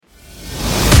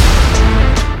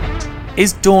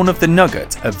Is Dawn of the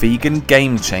Nugget a vegan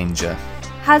game changer?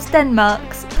 Has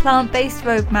Denmark's plant-based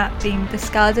roadmap been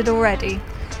discarded already?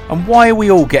 And why are we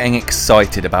all getting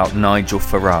excited about Nigel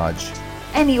Farage?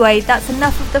 Anyway, that's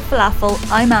enough of the falafel.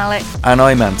 I'm Alex. And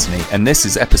I'm Anthony, and this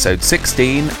is episode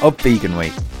 16 of Vegan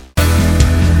Week.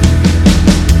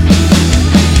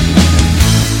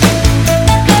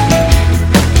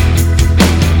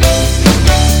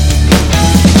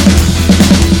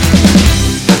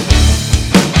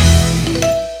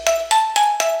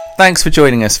 Thanks for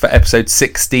joining us for episode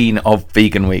 16 of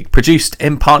Vegan Week, produced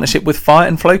in partnership with Fire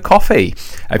and Flow Coffee.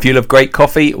 If you love great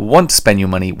coffee, want to spend your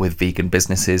money with vegan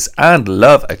businesses, and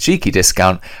love a cheeky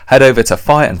discount, head over to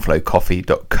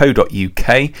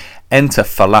fireandflowcoffee.co.uk, enter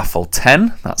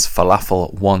falafel10, that's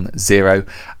falafel10,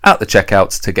 at the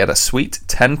checkout to get a sweet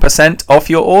 10% off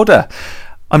your order.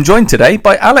 I'm joined today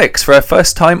by Alex for her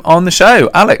first time on the show.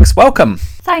 Alex, welcome.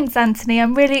 Thanks, Anthony.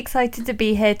 I'm really excited to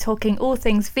be here talking all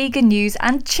things vegan news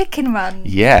and Chicken Run.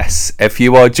 Yes, if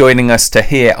you are joining us to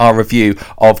hear our review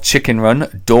of Chicken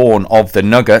Run, Dawn of the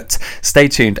Nugget, stay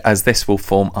tuned as this will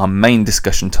form our main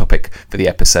discussion topic for the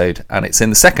episode, and it's in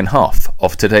the second half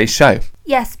of today's show.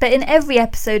 Yes, but in every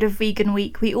episode of Vegan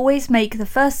Week, we always make the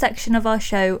first section of our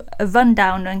show a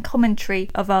rundown and commentary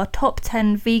of our top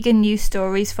 10 vegan news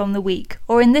stories from the week,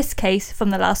 or in this case, from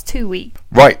the last 2 weeks.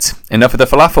 Right, enough of the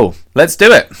falafel. Let's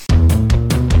do it.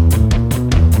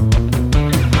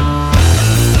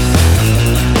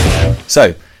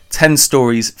 So, 10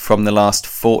 stories from the last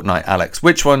fortnight, Alex.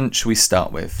 Which one should we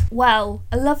start with? Well,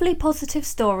 a lovely positive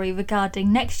story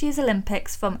regarding next year's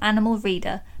Olympics from Animal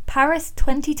Reader. Paris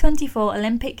 2024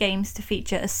 Olympic Games to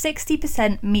feature a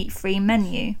 60% meat-free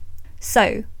menu.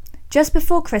 So, just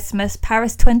before Christmas,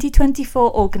 Paris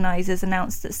 2024 organisers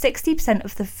announced that 60%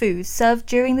 of the food served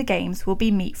during the Games will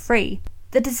be meat-free.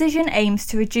 The decision aims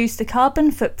to reduce the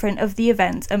carbon footprint of the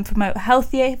event and promote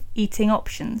healthier eating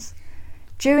options.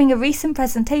 During a recent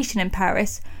presentation in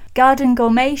Paris, Garden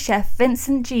Gourmet chef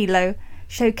Vincent Gillo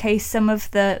showcased some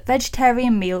of the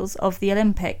vegetarian meals of the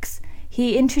Olympics.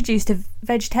 He introduced a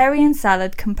vegetarian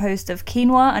salad composed of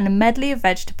quinoa and a medley of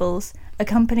vegetables,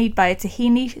 accompanied by a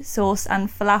tahini sauce and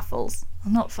falafels.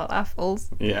 Well, not falafels.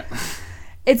 Yeah.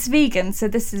 It's vegan, so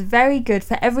this is very good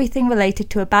for everything related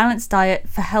to a balanced diet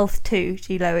for health too,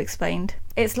 Gillo explained.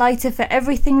 It's lighter for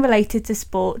everything related to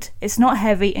sport, it's not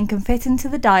heavy and can fit into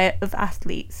the diet of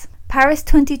athletes. Paris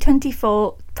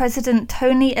 2024 President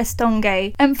Tony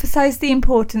Estanguet emphasised the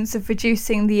importance of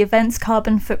reducing the event's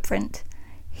carbon footprint.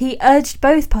 He urged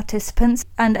both participants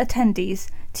and attendees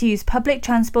to use public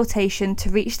transportation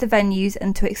to reach the venues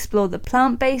and to explore the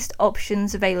plant-based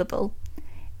options available.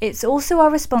 It's also our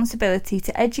responsibility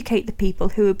to educate the people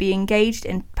who will be engaged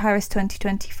in Paris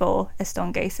 2024,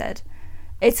 Estanguet said.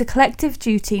 It's a collective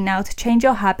duty now to change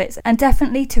our habits and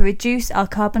definitely to reduce our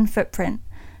carbon footprint.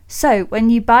 So, when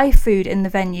you buy food in the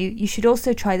venue, you should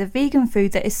also try the vegan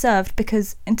food that is served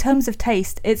because, in terms of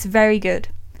taste, it's very good.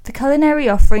 The culinary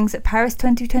offerings at Paris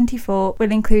 2024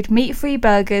 will include meat-free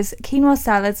burgers, quinoa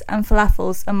salads and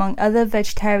falafels, among other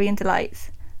vegetarian delights.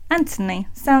 Anthony,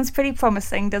 sounds pretty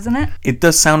promising, doesn't it? It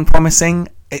does sound promising.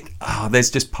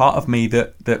 There's just part of me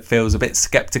that feels a bit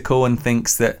sceptical and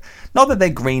thinks that, not that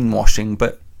they're greenwashing,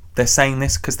 but they're saying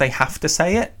this because they have to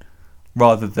say it,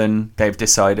 rather than they've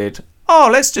decided,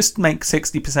 let's just make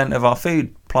 60% of our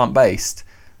food plant-based.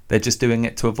 They're just doing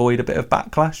it to avoid a bit of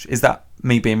backlash. Is that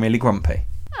me being really grumpy?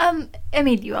 I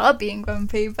mean, you are being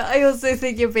grumpy, but I also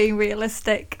think you're being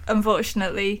realistic,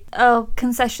 unfortunately. Are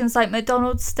concessions like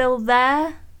McDonald's still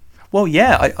there? Well,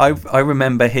 yeah, I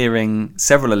remember hearing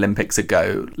several Olympics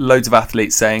ago, loads of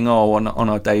athletes saying, on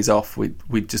our days off,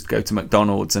 we'd just go to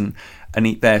McDonald's and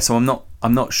eat there. So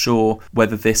I'm not sure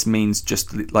whether this means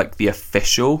just like the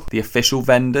official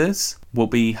vendors will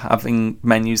be having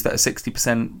menus that are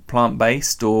 60%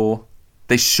 plant-based, or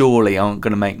they surely aren't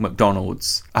going to make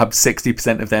McDonald's have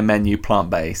 60% of their menu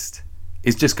plant-based.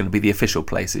 It's just going to be the official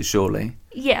places, surely.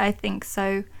 Yeah, I think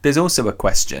so. There's also a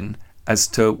question as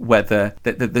to whether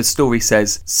the story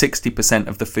says 60%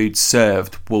 of the food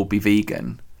served will be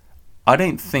vegan. I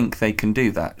don't think they can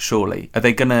do that, surely. Are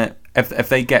they going to, if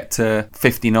they get to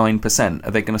 59%,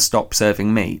 are they going to stop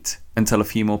serving meat until a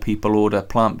few more people order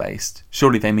plant-based?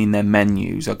 Surely they mean their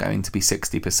menus are going to be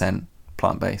 60%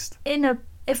 plant-based.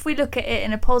 If we look at it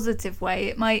in a positive way,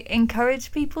 it might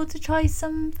encourage people to try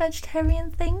some vegetarian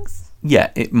things.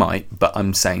 Yeah, it might, but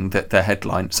I'm saying that the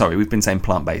headline... Sorry, we've been saying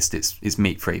plant-based, it's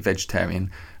meat-free,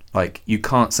 vegetarian. Like, you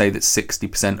can't say that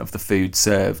 60% of the food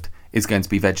served is going to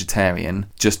be vegetarian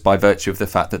just by virtue of the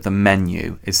fact that the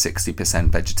menu is 60%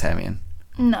 vegetarian.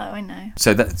 No, I know.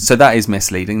 So that is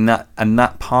misleading.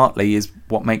 That partly is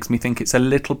what makes me think it's a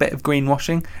little bit of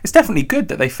greenwashing. It's definitely good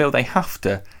that they feel they have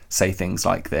to say things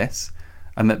like this,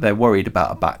 and that they're worried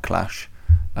about a backlash.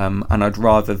 And I'd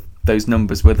rather those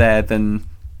numbers were there than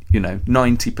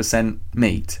 90%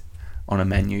 meat on a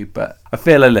menu. But I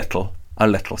feel a little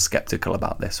sceptical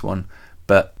about this one,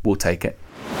 but we'll take it.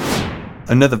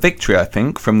 Another victory, I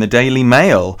think, from the Daily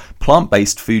Mail.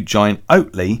 Plant-based food giant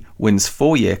Oatly wins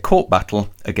 4-year court battle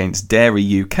against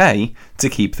Dairy UK to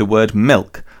keep the word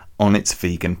milk on its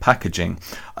vegan packaging.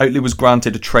 Oatly was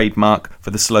granted a trademark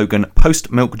for the slogan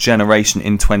post-milk generation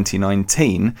in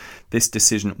 2019. This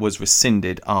decision was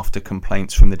rescinded after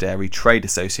complaints from the Dairy Trade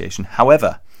Association.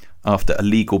 However, after a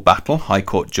legal battle, High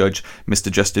Court Judge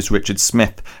Mr Justice Richard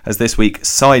Smith has this week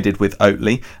sided with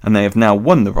Oatly, and they have now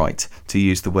won the right to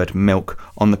use the word milk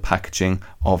on the packaging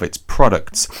of its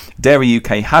products. Dairy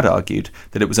UK had argued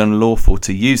that it was unlawful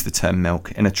to use the term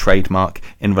milk in a trademark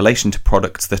in relation to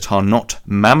products that are not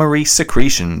mammary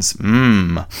secretions.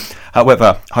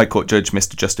 However, High Court Judge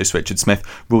Mr Justice Richard Smith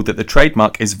ruled that the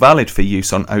trademark is valid for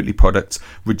use on Oatly products,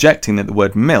 rejecting that the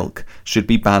word milk should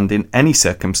be banned in any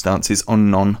circumstances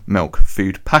on non-milk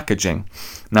food packaging.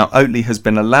 Now, Oatly has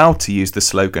been allowed to use the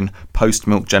slogan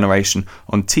post-milk generation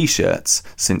on t-shirts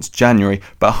since January,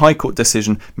 but a High Court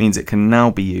decision means it can now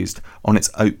be used on its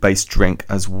oat-based drink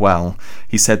as well.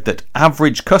 He said that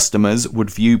average customers would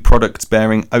view products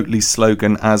bearing Oatly's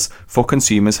slogan as for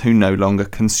consumers who no longer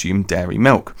consume dairy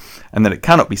milk, and that it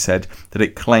cannot be said that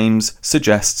it claims,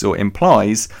 suggests or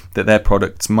implies that their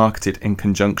products marketed in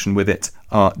conjunction with it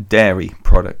are dairy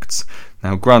products.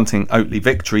 Now, granting Oatly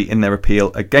victory in their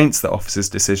appeal against the officer's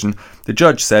decision, the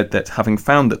judge said that having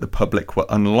found that the public were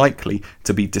unlikely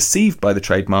to be deceived by the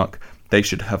trademark, they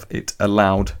should have it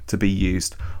allowed to be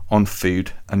used on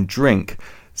food and drink.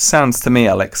 Sounds to me,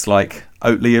 Alex, like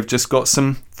Oatly have just got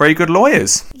some very good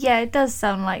lawyers. Yeah, it does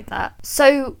sound like that.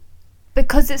 So,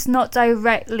 because it's not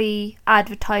directly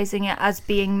advertising it as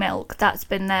being milk, that's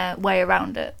been their way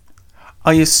around it.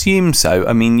 I assume so.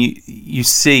 I mean, you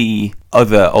see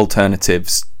other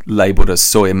alternatives labelled as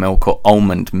soya milk or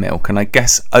almond milk, and I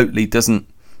guess Oatly doesn't,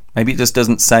 maybe it just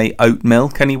doesn't say oat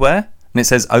milk anywhere, and it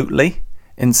says Oatly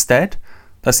instead.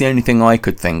 That's the only thing I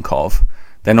could think of.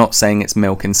 They're not saying it's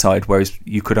milk inside, whereas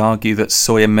you could argue that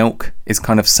soya milk is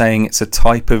kind of saying it's a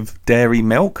type of dairy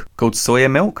milk called soya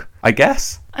milk, I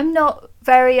guess. I'm not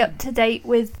very up to date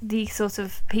with the sort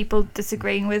of people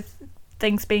disagreeing with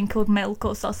things being called milk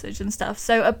or sausage and stuff.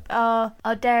 So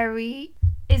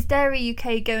is Dairy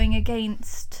UK going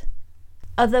against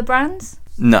other brands?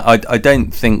 No, I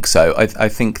don't think so. I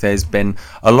think there's been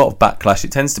a lot of backlash.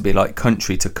 It tends to be like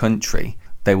country to country.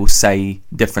 They will say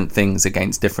different things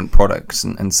against different products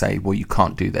and say, well, you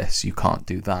can't do this, you can't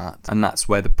do that. And that's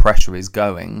where the pressure is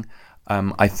going.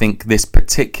 I think this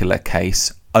particular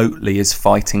case, Oatly is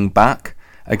fighting back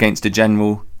against a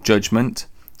general judgment.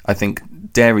 I think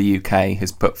Dairy UK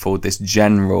has put forward this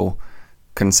general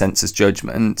consensus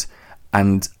judgment,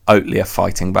 and Oatly are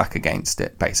fighting back against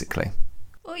it, basically.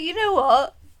 Well, you know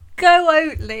what? Go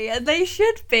Oatly, and they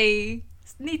should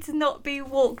need to not be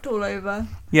walked all over.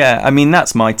 Yeah, I mean,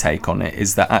 that's my take on it,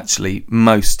 is that actually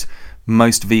most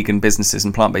vegan businesses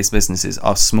and plant-based businesses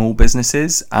are small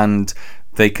businesses, and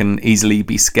they can easily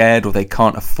be scared, or they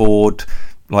can't afford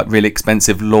like really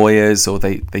expensive lawyers, or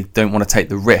they don't want to take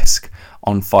the risk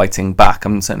on fighting back.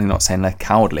 I'm certainly not saying they're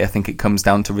cowardly. I think it comes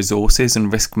down to resources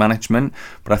and risk management,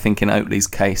 but I think in Oatly's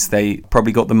case they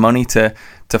probably got the money to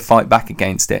fight back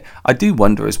against it. I do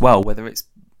wonder as well whether it's,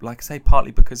 like I say,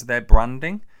 partly because of their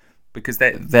branding, because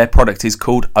their product is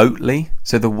called Oatly,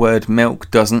 so the word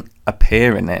milk doesn't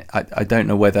appear in it. I don't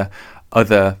know whether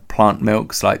other plant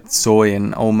milks like soy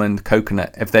and almond,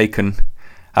 coconut, if they can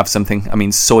have something. I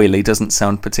mean, soily doesn't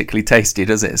sound particularly tasty,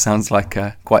 does it? It sounds like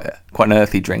quite an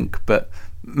earthy drink, but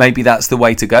maybe that's the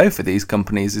way to go for these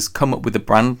companies, is come up with a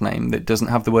brand name that doesn't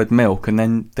have the word milk, and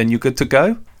then you're good to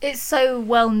go. It's so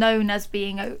well known as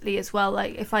being Oatly as well.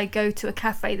 Like, if I go to a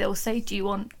cafe, they'll say, do you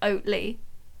want Oatly?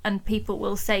 And people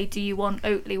will say, do you want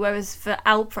Oatly? Whereas for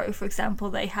Alpro, for example,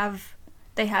 they have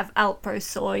Alpro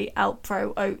soy,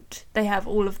 Alpro oat. They have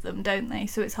all of them, don't they?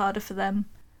 So it's harder for them.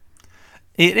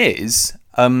 It is.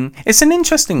 It's an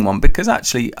interesting one, because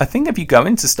actually I think if you go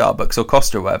into Starbucks or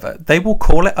Costa or whatever, they will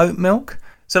call it oat milk.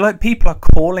 So like, people are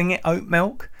calling it oat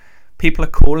milk, people are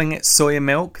calling it soya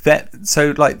milk.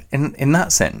 So like in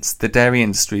that sense, the dairy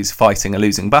industry is fighting a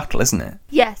losing battle, isn't it?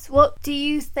 Yes. What do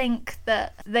you think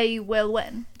that they will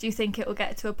win? Do you think it will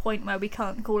get to a point where we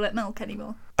can't call it milk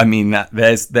anymore? I mean,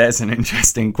 there's an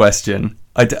interesting question.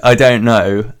 I don't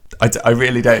know. I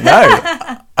really don't know.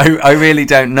 I really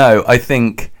don't know. I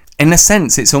think in a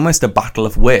sense, it's almost a battle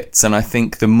of wits. And I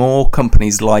think the more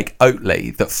companies like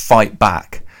Oatly that fight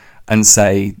back and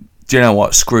say, do you know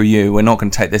what, screw you, we're not going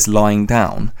to take this lying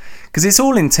down. Because it's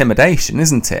all intimidation,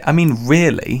 isn't it? I mean,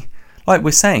 really, like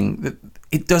we're saying, that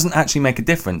it doesn't actually make a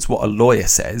difference what a lawyer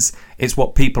says. It's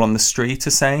what people on the street are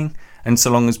saying. And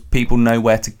so long as people know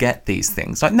where to get these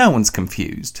things, like no one's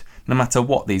confused, no matter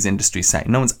what these industries say,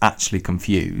 no one's actually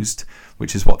confused,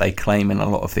 which is what they claim in a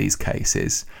lot of these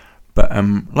cases. But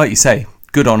like you say,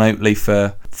 good on Oatly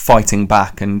for fighting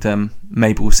back, and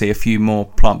maybe we'll see a few more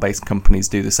plant-based companies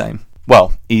do the same.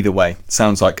 Well, either way,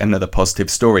 sounds like another positive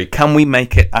story. Can we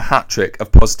make it a hat-trick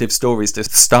of positive stories to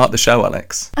start the show,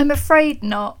 Alex? I'm afraid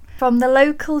not. From the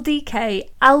local DK,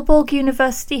 Aalborg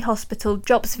University Hospital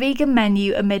drops vegan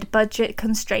menu amid budget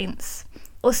constraints.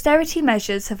 Austerity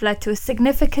measures have led to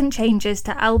significant changes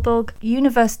to Aalborg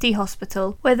University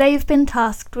Hospital, where they have been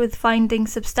tasked with finding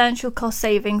substantial cost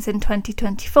savings in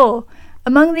 2024.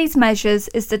 Among these measures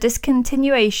is the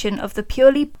discontinuation of the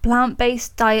purely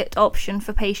plant-based diet option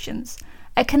for patients.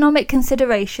 Economic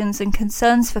considerations and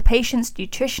concerns for patients'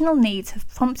 nutritional needs have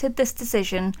prompted this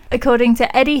decision, according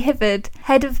to Eddie Hivard,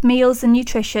 head of meals and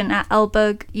nutrition at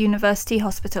Aalborg University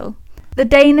Hospital. The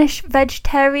Danish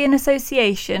Vegetarian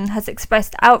Association has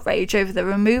expressed outrage over the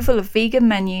removal of vegan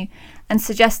menu and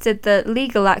suggested that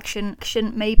legal action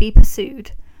may be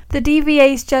pursued. The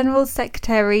DVA's General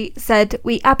Secretary said,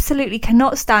 "We absolutely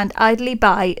cannot stand idly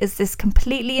by as this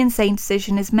completely insane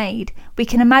decision is made. We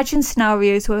can imagine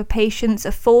scenarios where patients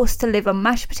are forced to live on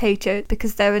mashed potato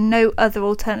because there are no other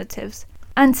alternatives."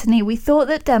 Anthony, we thought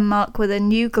that Denmark were the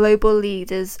new global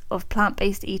leaders of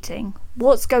plant-based eating.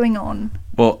 What's going on?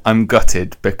 Well, I'm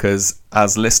gutted because,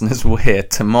 as listeners will hear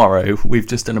tomorrow, we've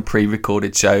just done a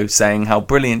pre-recorded show saying how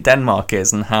brilliant Denmark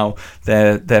is and how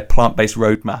their plant-based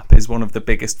roadmap is one of the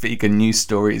biggest vegan news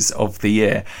stories of the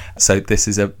year. So this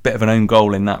is a bit of an own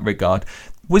goal in that regard.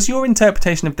 Was your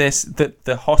interpretation of this that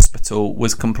the hospital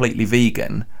was completely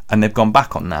vegan and they've gone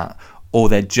back on that? Or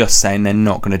they're just saying they're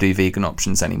not going to do vegan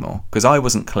options anymore? Because I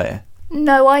wasn't clear.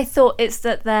 No, I thought it's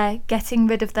that they're getting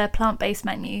rid of their plant-based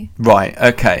menu. Right,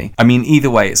 okay. I mean, either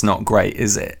way, it's not great,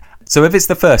 is it? So if it's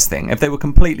the first thing, if they were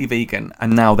completely vegan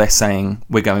and now they're saying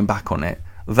we're going back on it,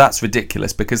 that's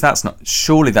ridiculous because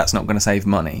surely that's not going to save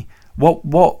money.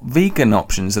 What vegan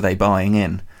options are they buying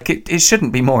in? It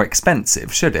shouldn't be more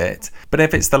expensive, should it? But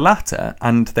if it's the latter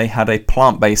and they had a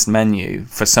plant-based menu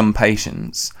for some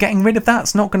patients, getting rid of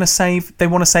that's not going to save. They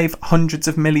want to save hundreds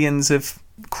of millions of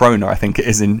kroner, I think it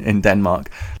is in Denmark.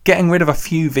 Getting rid of a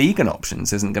few vegan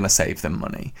options isn't going to save them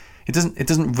money. It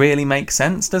doesn't really make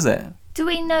sense, does it? Do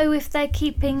we know if they're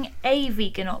keeping a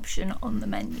vegan option on the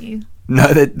menu? No,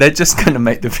 they're just going to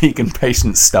make the vegan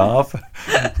patients starve.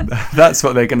 That's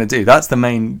what they're going to do. That's the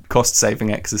main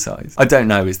cost-saving exercise. I don't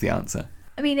know is the answer.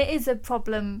 I mean, it is a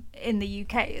problem in the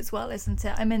UK as well, isn't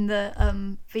it? I'm in the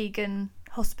Vegan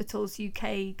Hospitals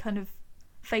UK kind of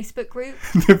Facebook group.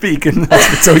 The Vegan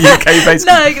Hospital UK Facebook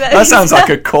No, that sounds like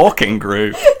a corking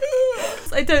group.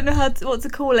 I don't know what to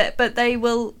call it, but they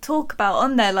will talk about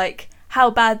on there, like, how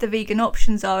bad the vegan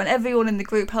options are, and everyone in the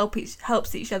group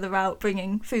helps each other out,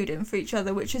 bringing food in for each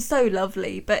other, which is so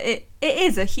lovely. But it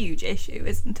is a huge issue,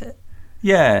 isn't it?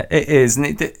 Yeah, it is.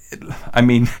 And I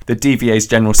mean, the DVA's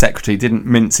General Secretary didn't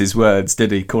mince his words,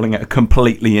 did he? Calling it a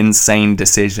completely insane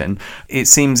decision. It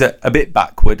seems a bit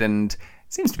backward, and it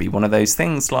seems to be one of those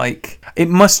things like it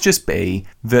must just be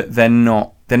that they're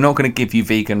not going to give you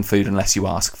vegan food unless you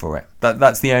ask for it.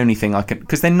 That's the only thing I can,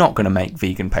 because they're not going to make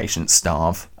vegan patients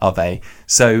starve, are they?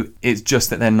 So it's just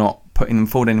that they're not putting them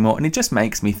forward anymore. And it just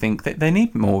makes me think that they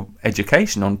need more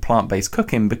education on plant-based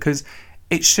cooking because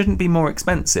it shouldn't be more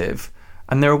expensive.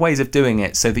 And there are ways of doing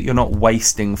it so that you're not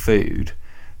wasting food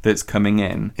that's coming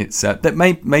in. It's that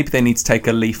maybe they need to take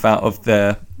a leaf out of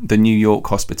the New York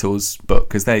hospitals book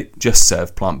because they just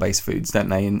serve plant-based foods, don't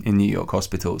they, in New York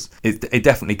hospitals. It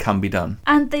definitely can be done.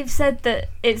 And they've said that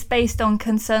it's based on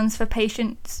concerns for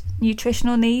patients'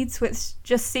 nutritional needs, which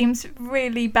just seems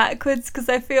really backwards because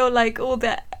I feel like all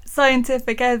the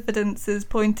scientific evidence is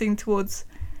pointing towards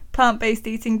plant-based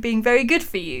eating being very good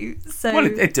for you. So well,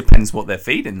 it depends what they're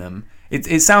feeding them.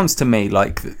 It sounds to me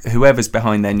like whoever's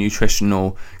behind their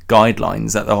nutritional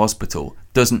guidelines at the hospital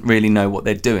doesn't really know what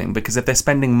they're doing, because if they're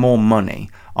spending more money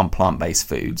on plant-based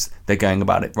foods, they're going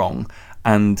about it wrong.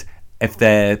 And if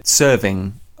they're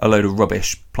serving a load of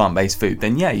rubbish plant-based food,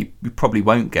 then yeah, you probably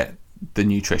won't get the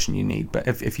nutrition you need. But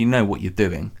if you know what you're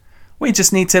doing, we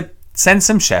just need to send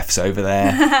some chefs over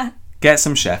there, get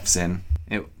some chefs in.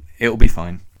 It'll be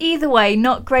fine. Either way,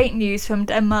 not great news from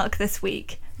Denmark this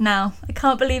week. Now, I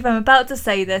can't believe I'm about to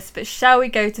say this, but shall we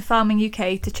go to Farming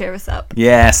UK to cheer us up?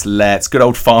 Yes, let's. Good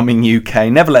old Farming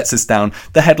UK never lets us down.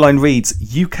 The headline reads,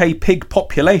 UK pig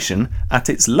population at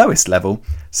its lowest level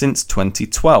since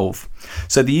 2012.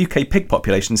 So the UK pig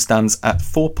population stands at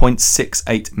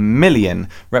 4.68 million,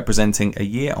 representing a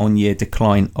year-on-year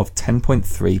decline of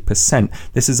 10.3%.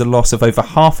 This is a loss of over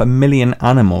 500,000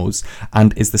 animals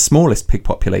and is the smallest pig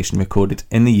population recorded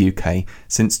in the UK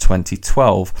since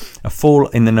 2012. A fall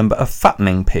in the number of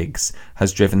fattening pigs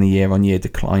has driven the year-on-year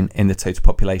decline in the total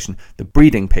population. The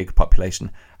breeding pig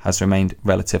population has remained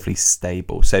relatively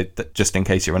stable. So just in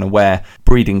case you're unaware,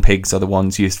 breeding pigs are the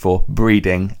ones used for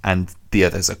breeding and the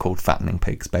others are called fattening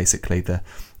pigs, basically the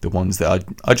ones that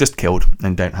are just killed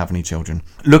and don't have any children.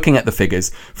 Looking at the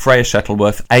figures, Freya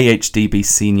Shuttleworth, AHDB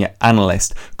senior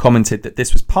analyst, commented that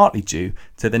this was partly due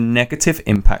to the negative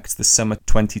impacts the summer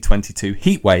 2022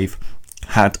 heatwave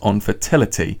had on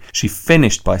fertility. She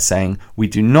finished by saying, "We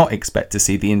do not expect to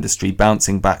see the industry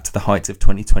bouncing back to the heights of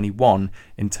 2021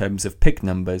 in terms of pig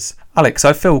numbers." Alex,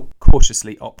 I feel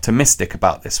cautiously optimistic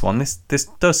about this one. This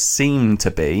does seem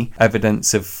to be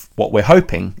evidence of what we're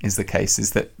hoping is the case,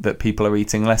 is that people are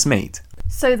eating less meat.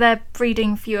 So they're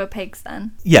breeding fewer pigs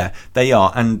then? Yeah, they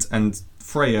are. And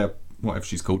Freya, whatever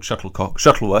she's called,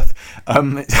 Shuttleworth,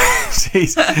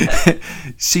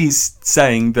 she's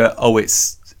saying that,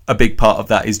 it's a big part of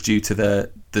that is due to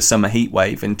the summer heat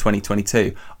wave in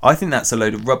 2022. I think that's a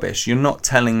load of rubbish. You're not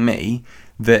telling me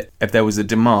that if there was a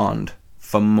demand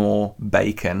for more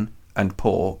bacon and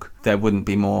pork, there wouldn't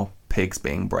be more pigs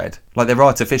being bred. Like, they're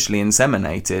artificially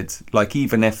inseminated. Like,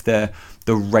 even if the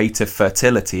rate of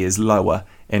fertility is lower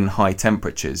in high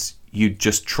temperatures, you'd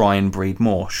just try and breed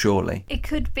more, surely. It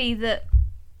could be that,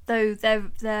 though,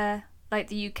 they're like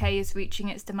the UK is reaching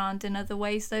its demand in other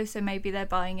ways, though, so maybe they're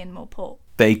buying in more pork.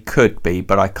 They could be,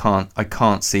 but I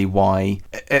can't see why.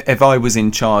 If I was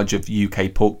in charge of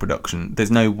UK pork production, there's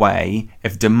no way,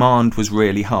 if demand was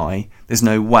really high, there's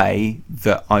no way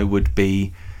that I would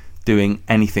be doing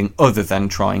anything other than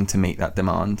trying to meet that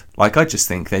demand. Like, I just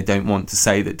think they don't want to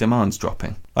say that demand's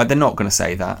dropping. Like, they're not going to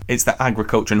say that. It's the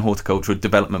Agriculture and Horticultural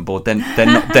Development Board.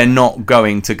 They're not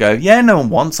going to go, yeah, no one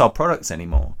wants our products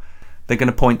anymore. They're going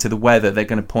to point to the weather. They're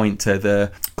going to point to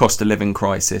the cost of living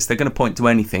crisis. They're going to point to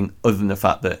anything other than the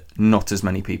fact that not as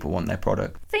many people want their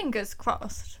product. Fingers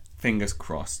crossed. Fingers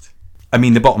crossed. I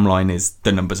mean, the bottom line is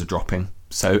the numbers are dropping.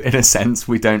 So in a sense,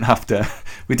 we don't have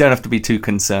to be too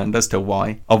concerned as to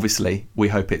why. Obviously, we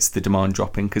hope it's the demand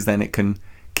dropping, because then it can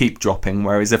keep dropping.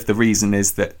 Whereas if the reason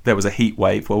is that there was a heat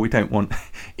wave, well, we don't want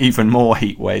even more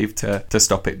heat wave to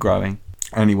stop it growing.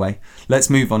 Anyway, let's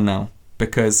move on now,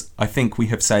 because I think we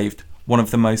have saved one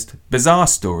of the most bizarre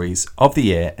stories of the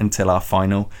year until our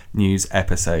final news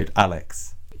episode.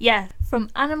 Alex. Yeah, from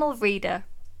Animal Reader.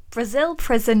 Brazil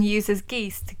prison uses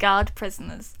geese to guard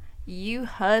prisoners. You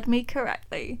heard me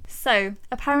correctly. So,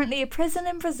 apparently a prison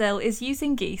in Brazil is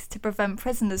using geese to prevent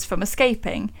prisoners from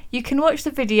escaping. You can watch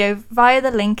the video via the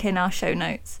link in our show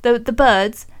notes. The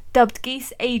birds, dubbed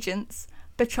geese agents,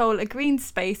 patrol a green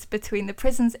space between the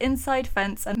prison's inside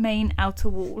fence and main outer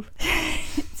wall.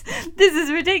 This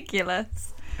is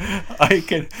ridiculous.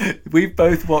 We've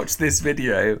both watched this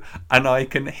video and I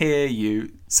can hear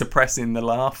you suppressing the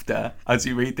laughter as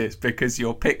you read this, because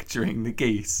you're picturing the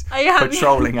geese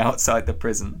patrolling outside the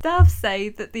prison. Staff say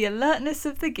that the alertness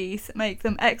of the geese make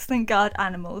them excellent guard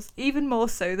animals, even more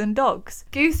so than dogs.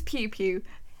 Goose Pew Pew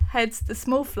heads the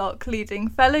small flock, leading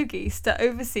fellow geese to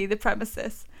oversee the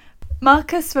premises.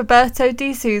 Marcus Roberto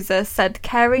de Souza said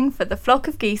caring for the flock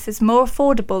of geese is more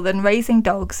affordable than raising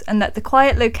dogs, and that the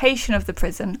quiet location of the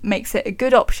prison makes it a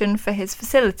good option for his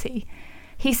facility.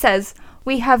 He says,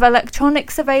 "We have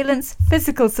electronic surveillance,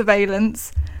 physical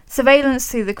surveillance, surveillance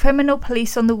through the criminal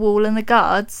police on the wall and the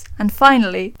guards, and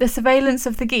finally, the surveillance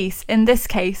of the geese, in this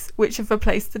case, which have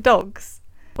replaced the dogs."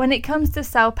 When it comes to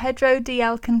São Pedro de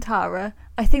Alcântara,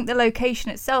 I think the location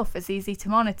itself is easy to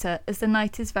monitor, as the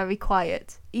night is very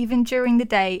quiet. Even during the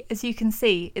day, as you can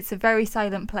see, it's a very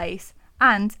silent place,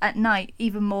 and at night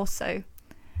even more so.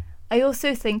 I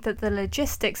also think that the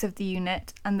logistics of the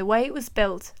unit and the way it was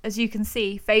built, as you can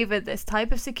see, favour this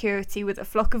type of security with a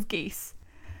flock of geese.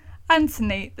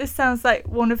 Anthony, this sounds like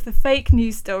one of the fake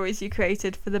news stories you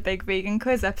created for the Big Vegan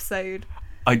Quiz episode.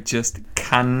 I just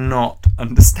cannot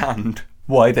understand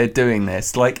why they're doing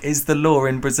this. Like, is the law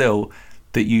in Brazil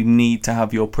that you need to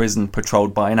have your prison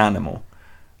patrolled by an animal?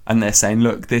 And they're saying,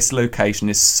 look, this location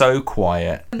is so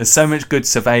quiet, there's so much good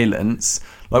surveillance,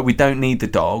 like, we don't need the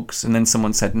dogs. And then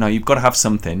someone said, no, you've got to have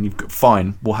something.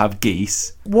 Fine, we'll have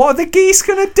geese. What are the geese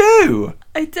going to do?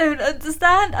 I don't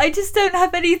understand. I just don't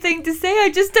have anything to say. I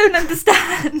just don't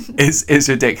understand. It's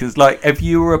ridiculous. Like, if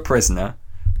you were a prisoner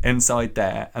inside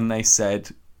there and they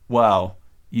said, well,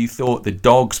 you thought the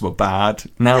dogs were bad,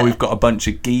 now we've got a bunch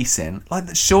of geese in,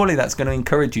 like, surely that's going to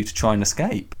encourage you to try and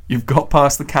escape. You've got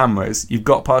past the cameras, you've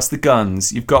got past the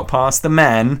guns, you've got past the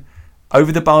men,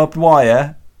 over the barbed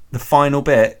wire, the final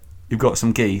bit, you've got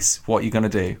some geese. What are you going to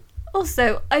do?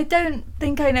 Also, I don't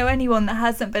think I know anyone that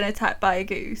hasn't been attacked by a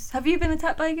goose. Have you been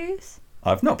attacked by a goose?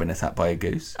 I've not been attacked by a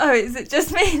goose. Oh, is it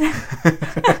just me then?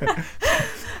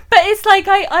 But it's like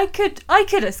I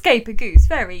could escape a goose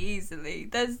very easily.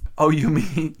 Oh, you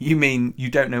mean you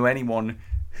don't know anyone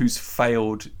who's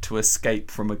failed to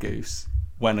escape from a goose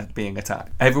when being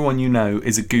attacked? Everyone you know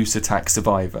is a goose attack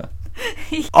survivor.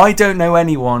 I don't know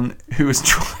anyone who has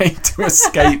tried to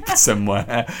escape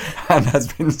somewhere and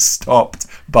has been stopped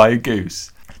by a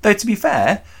goose. Though, to be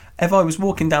fair, if I was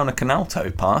walking down a canal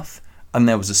towpath and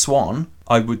there was a swan,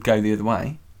 I would go the other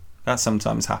way. That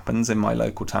sometimes happens in my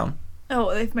local town.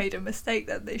 Oh, they've made a mistake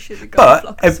then. They should have got a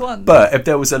flock of swans. But if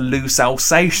there was a loose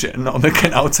Alsatian on the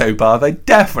canal towpath, they'd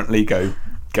definitely go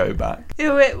back.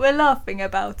 We're laughing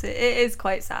about it. It is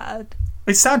quite sad.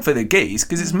 It's sad for the geese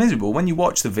because it's miserable. When you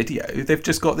watch the video, they've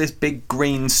just got this big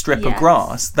green strip of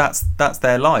grass. That's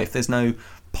their life. There's no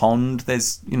pond.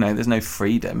 There's no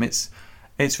freedom. It's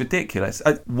ridiculous.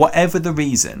 Whatever the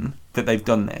reason that they've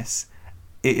done this,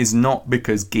 it is not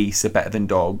because geese are better than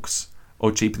dogs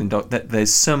or cheaper than dogs.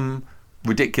 There's some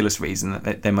ridiculous reason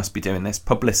that they must be doing this.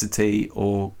 Publicity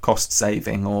or cost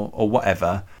saving or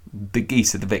whatever. The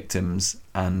geese are the victims,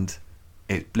 and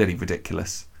it's bloody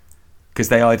ridiculous. Because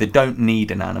they either don't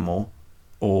need an animal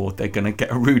or they're going to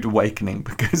get a rude awakening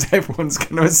because everyone's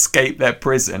going to escape their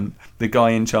prison. The guy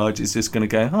in charge is just going to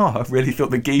go, oh, I really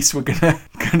thought the geese were going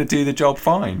to do the job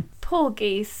fine. Poor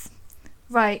geese.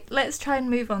 Right, let's try and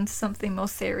move on to something more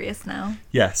serious now.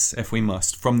 Yes, if we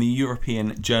must. From the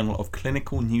European Journal of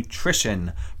Clinical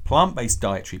Nutrition, Plant-Based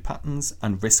Dietary Patterns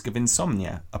and Risk of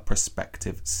Insomnia, a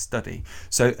prospective study.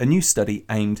 So a new study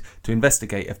aimed to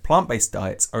investigate if plant-based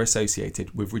diets are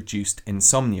associated with reduced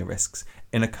insomnia risks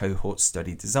in a cohort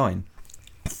study design.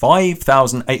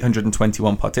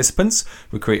 5,821 participants,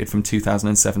 recruited from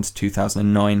 2007 to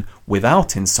 2009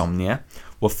 without insomnia,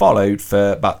 were followed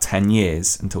for about 10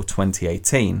 years until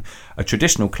 2018. A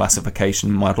traditional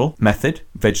classification method,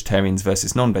 vegetarians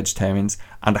versus non-vegetarians,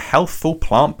 and a healthful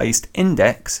plant-based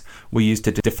index were used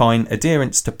to define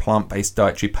adherence to plant-based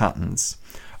dietary patterns.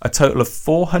 A total of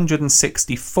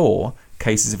 464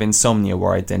 cases of insomnia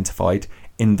were identified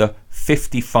in the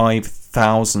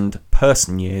 55,000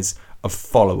 person years of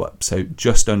follow-up, so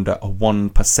just under a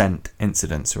 1%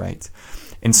 incidence rate.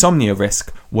 Insomnia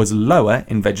risk was lower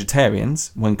in vegetarians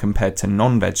when compared to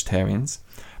non-vegetarians.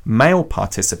 Male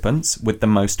participants with the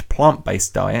most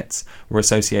plant-based diets were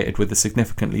associated with a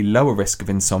significantly lower risk of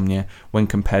insomnia when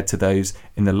compared to those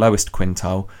in the lowest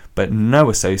quintile, but no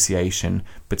association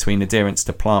between adherence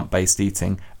to plant-based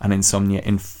eating and insomnia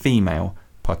in female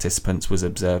participants was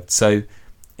observed. So,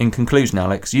 in conclusion,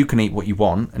 Alex, you can eat what you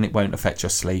want and it won't affect your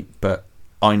sleep, but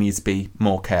I need to be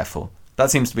more careful.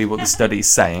 That seems to be what the study's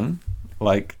saying.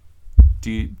 Like,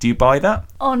 do you buy that?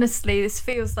 Honestly, this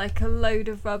feels like a load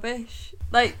of rubbish.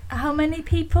 Like, how many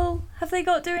people have they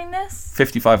got doing this?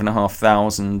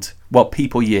 55,500. Well,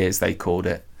 people years they called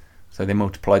it. So they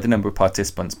multiplied the number of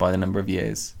participants by the number of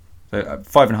years. So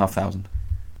 5,500.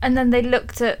 And then they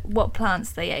looked at what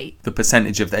plants they ate. The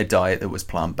percentage of their diet that was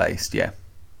plant-based, yeah.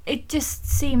 It just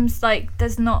seems like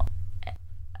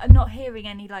I'm not hearing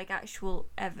any like actual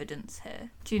evidence here.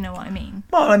 Do you know what I mean?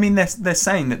 Well, I mean, they're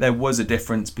saying that there was a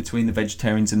difference between the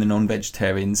vegetarians and the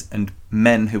non-vegetarians, and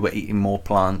men who were eating more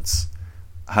plants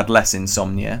had less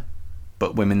insomnia,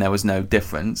 but women there was no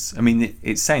difference. I mean,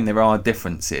 it's saying there are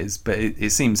differences, but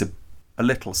it seems a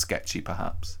little sketchy,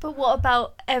 perhaps. But what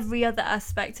about every other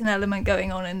aspect and element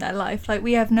going on in their life? Like,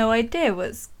 we have no idea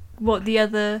what the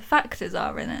other factors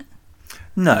are in it.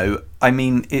 No,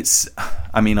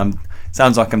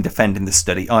 sounds like I'm defending the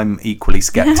study. I'm equally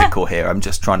sceptical here. I'm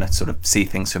just trying to sort of see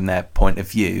things from their point of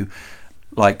view.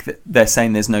 Like, they're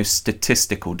saying there's no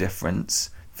statistical difference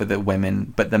for the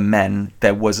women, but the men,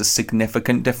 there was a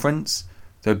significant difference.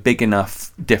 So a big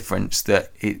enough difference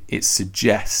that it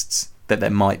suggests that there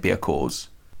might be a cause.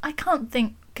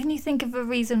 Can you think of a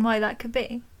reason why that could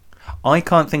be? I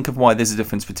can't think of why there's a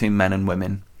difference between men and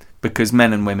women, because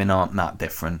men and women aren't that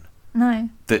different. No.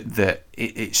 That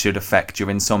it should affect your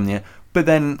insomnia. But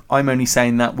then I'm only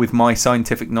saying that with my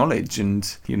scientific knowledge,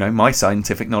 and my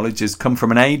scientific knowledge has come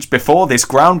from an age before this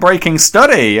groundbreaking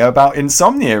study about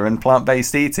insomnia and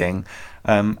plant-based eating.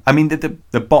 I mean,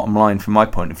 the bottom line from my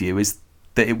point of view is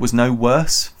that it was no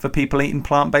worse for people eating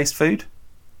plant-based food.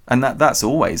 And that's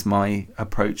always my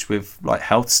approach with like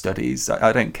health studies.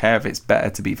 I don't care if it's better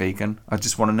to be vegan. I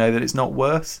just want to know that it's not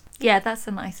worse. Yeah, that's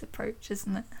a nice approach,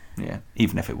 isn't it? Yeah,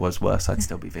 even if it was worse, I'd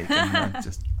still be vegan.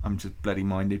 I'm just bloody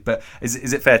minded. But is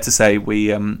it fair to say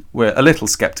we're a little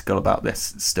sceptical about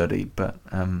this study? But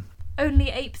only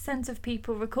 8% of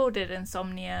people recorded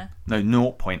insomnia. No,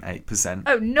 0.8%.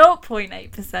 Oh,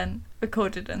 0.8%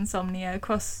 recorded insomnia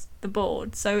across the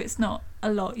board. So it's not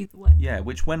a lot either way. Yeah,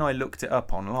 which when I looked it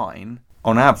up online,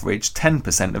 on average,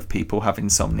 10% of people have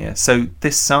insomnia. So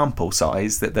this sample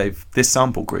size this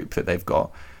sample group that they've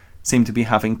got, seem to be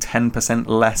having 10%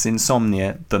 less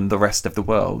insomnia than the rest of the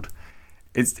world.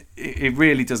 It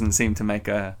really doesn't seem to make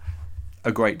a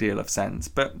great deal of sense.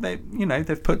 But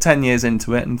they've put 10 years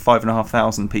into it and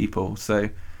 5,500 people, so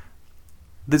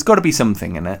there's got to be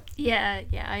something in it. Yeah,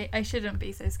 I shouldn't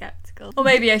be so sceptical. Or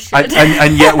maybe I should.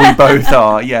 And yet we both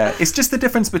are, yeah. It's just the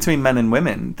difference between men and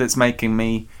women that's making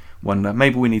me wonder.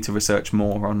 Maybe we need to research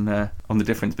more on the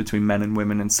difference between men and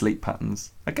women and sleep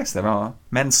patterns. I guess there are.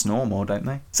 Men snore more, don't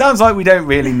they? Sounds like we don't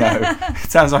really know. It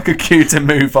sounds like a cue to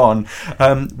move on.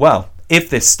 Well, if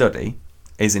this study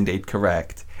is indeed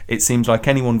correct, it seems like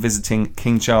anyone visiting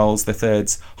King Charles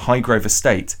III's Highgrove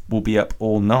estate will be up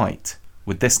all night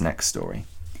with this next story.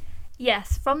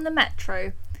 Yes, from the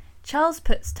Metro. Charles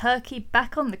puts turkey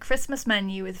back on the Christmas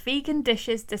menu with vegan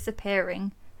dishes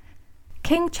disappearing.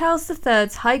 King Charles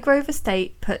III's Highgrove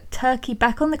estate put turkey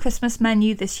back on the Christmas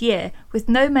menu this year with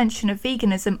no mention of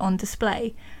veganism on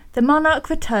display. The monarch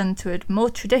returned to a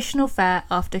more traditional fare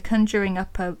after conjuring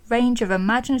up a range of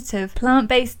imaginative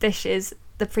plant-based dishes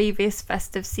the previous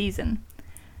festive season.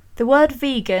 The word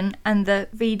vegan and the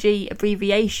VG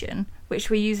abbreviation, which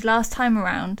we used last time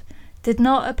around, did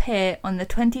not appear on the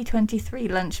 2023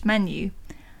 lunch menu.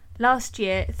 Last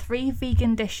year, 3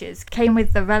 vegan dishes came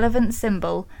with the relevant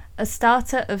symbol: a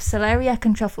starter of celeriac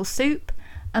and truffle soup,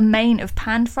 a main of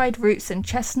pan-fried roots and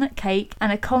chestnut cake,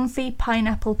 and a confit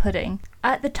pineapple pudding.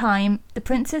 At the time, the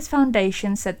Prince's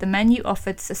Foundation said the menu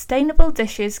offered sustainable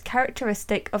dishes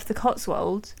characteristic of the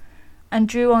Cotswolds and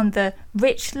drew on the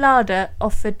rich larder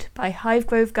offered by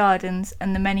Highgrove Gardens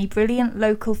and the many brilliant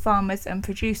local farmers and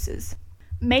producers.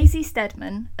 Maisie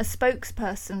Stedman, a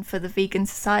spokesperson for the Vegan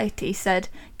Society, said,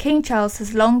 "King Charles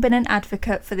has long been an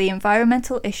advocate for the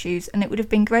environmental issues, and it would have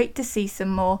been great to see some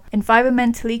more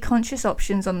environmentally conscious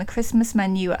options on the Christmas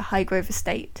menu at Highgrove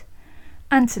Estate."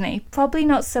 Anthony, probably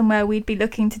not somewhere we'd be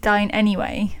looking to dine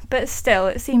anyway, but still,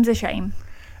 it seems a shame.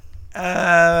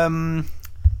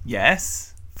 Yes.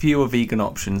 Fewer vegan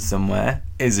options somewhere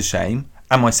is a shame.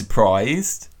 Am I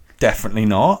surprised? Definitely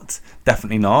not.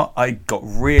 Definitely not. I got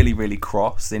really, really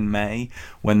cross in May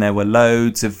when there were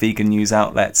loads of vegan news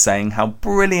outlets saying how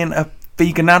brilliant a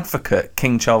vegan advocate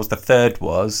King Charles III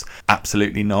was.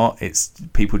 Absolutely not. It's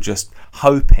people just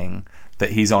hoping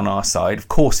that he's on our side. Of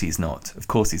course he's not. Of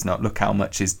course he's not. Look how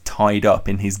much is tied up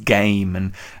in his game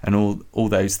and all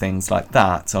those things like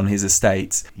that on his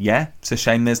estate. Yeah, it's a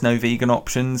shame there's no vegan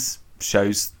options.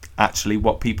 Shows actually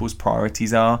what people's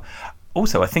priorities are.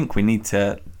 Also, I think we need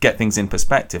to get things in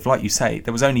perspective. Like you say,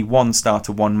 there was only 1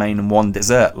 starter, 1 main and 1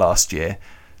 dessert last year.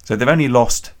 So they've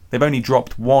only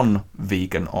dropped 1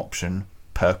 vegan option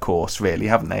per course, really,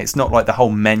 haven't they? It's not like the whole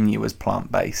menu is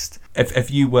plant-based. If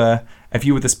you were the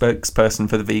spokesperson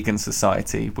for the Vegan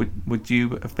Society, would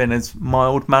you have been as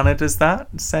mild-mannered as that,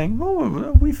 saying,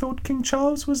 "Oh, we thought King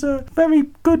Charles was a very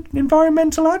good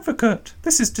environmental advocate.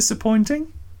 This is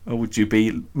disappointing"? Or would you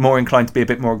be more inclined to be a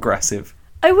bit more aggressive?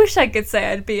 I wish I could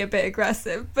say I'd be a bit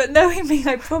aggressive, but knowing me,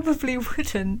 I probably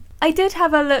wouldn't. I did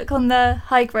have a look on the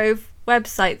Highgrove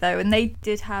website, though, and they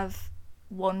did have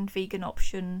 1 vegan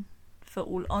option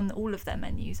on all of their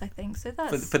menus, I think. So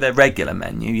that's for their regular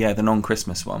menu, yeah, the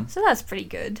non-Christmas one. So that's pretty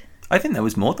good. I think there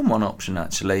was more than 1 option,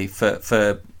 actually.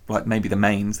 For like maybe the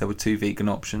mains, there were 2 vegan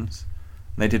options.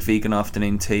 They did vegan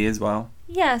afternoon tea as well.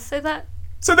 Yeah, so they're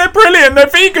brilliant. They're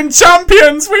vegan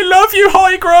champions. We love you,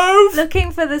 Highgrove.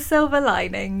 Looking for the silver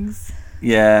linings.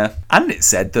 Yeah. And it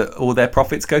said that all their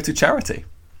profits go to charity.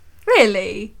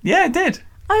 Really? Yeah, it did.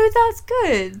 Oh, that's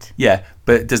good. Yeah,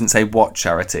 but it doesn't say what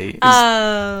charity.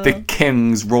 It's the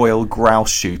King's Royal Grouse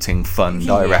Shooting Fund,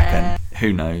 I reckon.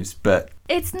 Who knows? But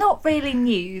it's not really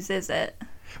news, is it?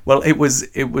 Well, it was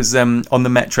on the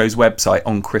Metro's website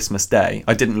on Christmas Day.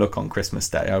 I didn't look on Christmas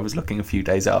Day. I was looking a few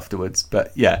days afterwards.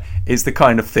 But yeah, it's the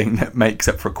kind of thing that makes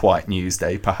up for a quiet news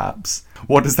day, perhaps.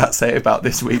 What does that say about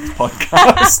this week's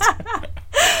podcast?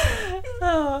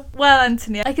 Well,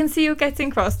 Anthony, I can see you're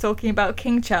getting cross talking about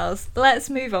King Charles. Let's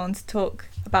move on to talk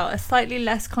about a slightly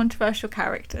less controversial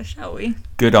character, shall we?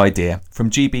 Good idea. From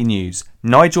GB News,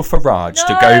 Nigel Farage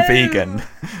to go vegan.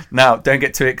 Now, don't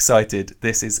get too excited.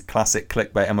 This is classic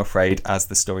clickbait, I'm afraid, as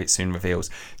the story soon reveals.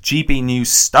 GB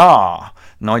News star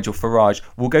Nigel Farage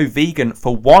will go vegan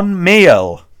for one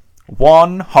meal.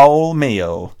 One whole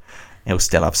meal. He'll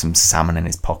still have some salmon in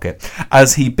his pocket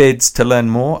as he bids to learn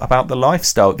more about the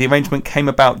lifestyle. The arrangement came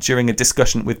about during a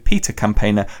discussion with PETA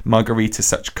campaigner Margarita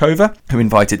Suchkova, who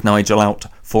invited Nigel out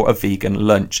for a vegan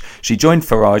lunch. She joined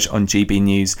Farage on GB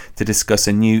News to discuss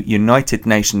a new United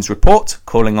Nations report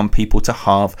calling on people to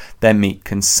halve their meat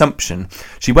consumption.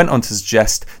 She went on to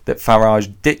suggest that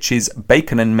Farage ditches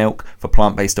bacon and milk for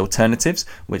plant-based alternatives,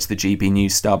 which the GB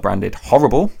News star branded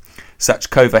horrible.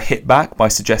 Suchkova hit back by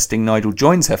suggesting Nigel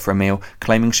joins her for a meal,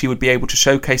 claiming she would be able to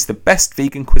showcase the best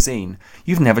vegan cuisine.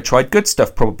 "You've never tried good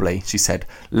stuff, probably," she said.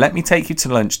 "Let me take you to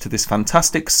lunch to this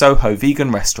fantastic Soho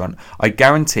vegan restaurant. I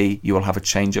guarantee you will have a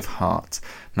change of heart."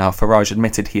 Now, Farage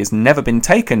admitted he has never been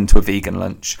taken to a vegan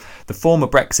lunch. The former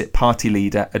Brexit Party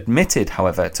leader admitted,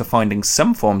 however, to finding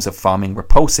some forms of farming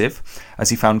repulsive, as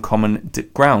he found common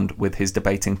ground with his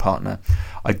debating partner.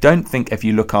 "I don't think if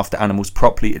you look after animals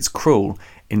properly, it's cruel.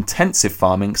 Intensive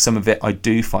farming, some of it I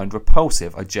do find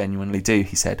repulsive, I genuinely do,"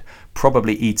 he said.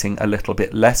 "Probably eating a little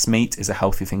bit less meat is a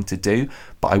healthy thing to do,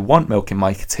 but I want milk in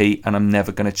my tea and I'm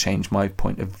never going to change my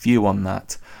point of view on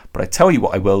that. But I tell you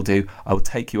what I will do, I will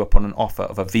take you up on an offer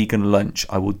of a vegan lunch.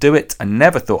 I will do it. I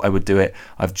never thought I would do it.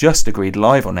 I've just agreed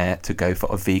live on air to go for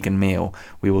a vegan meal.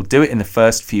 We will do it in the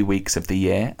first few weeks of the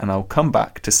year and I'll come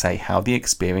back to say how the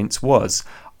experience was.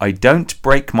 I don't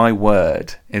break my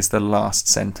word," is the last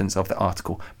sentence of the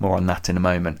article. More on that in a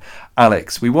moment.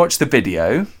 Alex, we watched the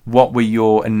video. What were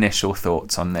your initial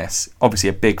thoughts on this? Obviously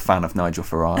a big fan of Nigel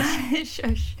Farage.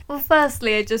 Shush. Well,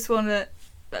 firstly, I just want to...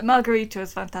 Margarita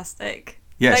was fantastic.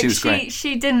 Yeah, she was great.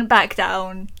 She didn't back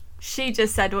down. She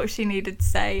just said what she needed to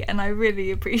say, and I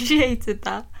really appreciated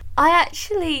that. I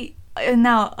actually...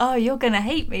 Now, you're going to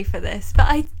hate me for this, but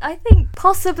I think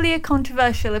possibly a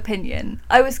controversial opinion.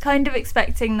 I was kind of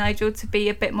expecting Nigel to be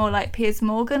a bit more like Piers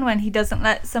Morgan when he doesn't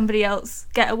let somebody else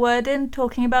get a word in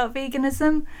talking about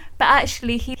veganism, but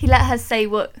actually he let her say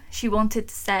what she wanted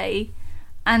to say,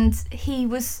 and he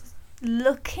was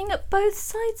looking at both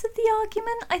sides of the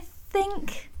argument, I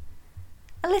think.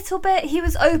 A little bit. He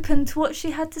was open to what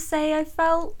she had to say, I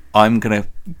felt. I'm going to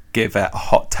give a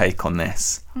hot take on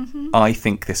this. Mm-hmm. I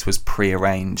think this was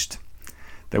pre-arranged.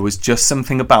 There was just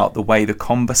something about the way the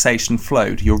conversation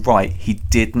flowed. You're right, he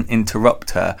didn't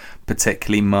interrupt her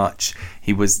particularly much.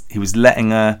 He was letting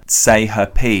her say her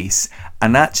piece,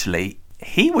 and actually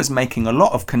he was making a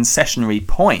lot of concessionary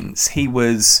points. He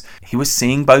was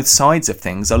seeing both sides of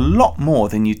things a lot more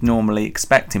than you'd normally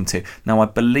expect him to. Now, I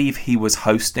believe he was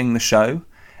hosting the show.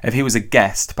 If he was a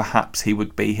guest, perhaps he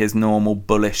would be his normal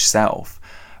bullish self.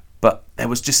 But there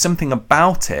was just something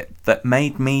about it that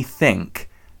made me think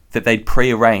that they'd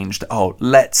pre-arranged,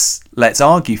 let's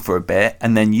argue for a bit,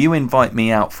 and then you invite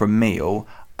me out for a meal,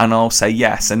 and I'll say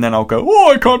yes, and then I'll go,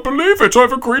 I can't believe it,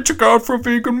 I've agreed to go out for a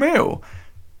vegan meal.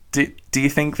 Do you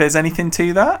think there's anything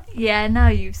to that? Yeah, now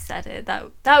you've said it.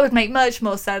 That would make much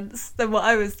more sense than what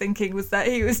I was thinking, was that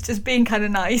he was just being kind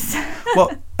of nice.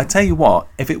 Well, I tell you what,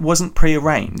 if it wasn't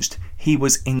pre-arranged, he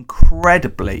was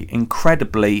incredibly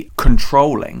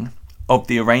controlling of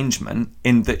the arrangement,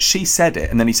 in that she said it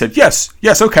and then he said, yes,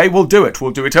 okay, we'll do it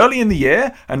early in the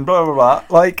year and blah, blah, blah.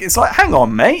 Like, it's like, hang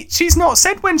on, mate, she's not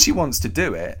said when she wants to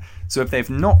do it. So if they've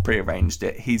not pre-arranged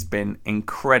it, he's been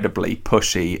incredibly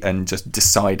pushy and just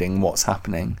deciding what's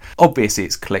happening. Obviously,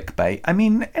 it's clickbait. I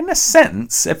mean, in a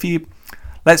sense,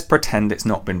 let's pretend it's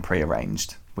not been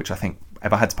pre-arranged, which I think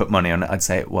if I had to put money on it, I'd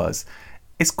say it was.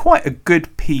 It's quite a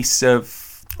good piece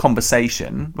of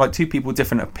conversation, like two people with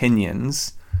different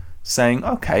opinions saying,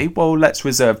 okay, well, let's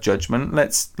reserve judgment.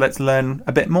 Let's learn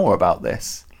a bit more about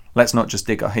this. Let's not just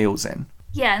dig our heels in.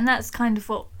 Yeah, and that's kind of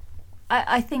what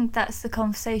I think that's the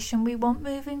conversation we want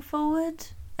moving forward.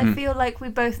 I feel like we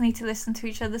both need to listen to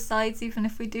each other's sides, even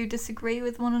if we do disagree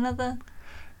with one another.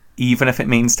 Even if it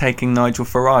means taking Nigel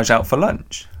Farage out for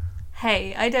lunch.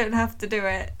 Hey, I don't have to do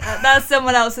it. That's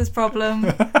someone else's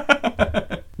problem.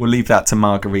 We'll leave that to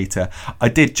Margarita. I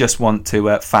did just want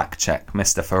to fact check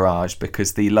Mr. Farage,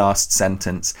 because the last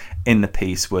sentence in the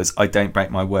piece was, I don't break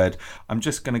my word. I'm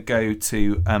just going to go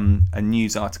to a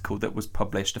news article that was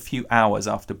published a few hours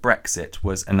after Brexit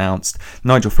was announced.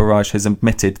 Nigel Farage has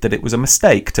admitted that it was a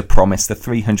mistake to promise the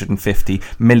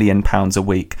 £350 million a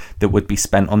week that would be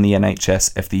spent on the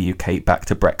NHS if the UK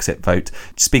backed a Brexit vote.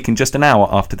 Speaking just an hour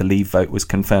after the Leave vote was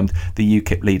confirmed, the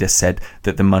UKIP leader said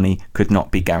that the money could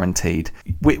not be guaranteed.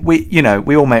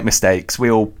 we all make mistakes. We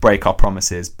all break our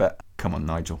promises. But come on,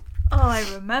 Nigel. Oh, I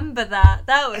remember that.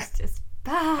 That was just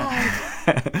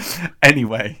bad.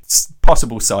 Anyway,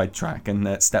 possible sidetrack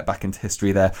and step back into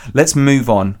history there. Let's move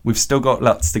on. We've still got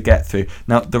lots to get through.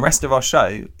 Now, the rest of our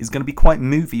show is going to be quite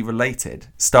movie related,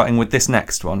 starting with this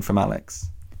next one from Alex.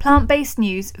 Plant-based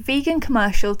news, vegan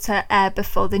commercial to air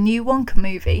before the new Wonka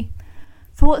movie.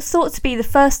 For what's thought to be the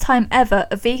first time ever,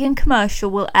 a vegan commercial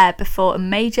will air before a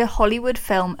major Hollywood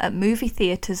film at movie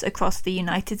theatres across the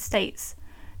United States.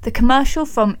 The commercial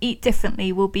from Eat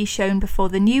Differently will be shown before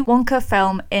the new Wonka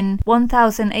film in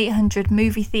 1,800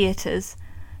 movie theatres.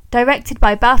 Directed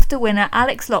by BAFTA winner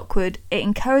Alex Lockwood, it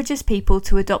encourages people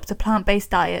to adopt a plant-based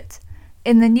diet.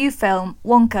 In the new film,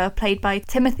 Wonka, played by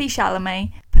Timothée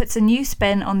Chalamet, puts a new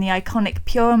spin on the iconic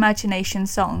Pure Imagination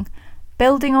song.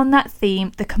 Building on that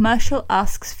theme, the commercial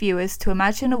asks viewers to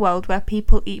imagine a world where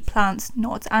people eat plants,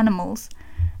 not animals.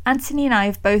 Anthony and I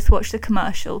have both watched the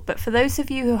commercial, but for those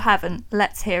of you who haven't,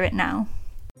 let's hear it now.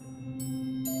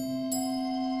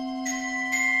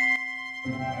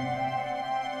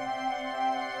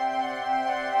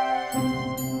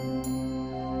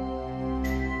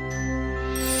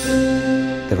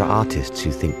 There are artists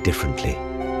who think differently,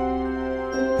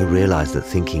 who realise that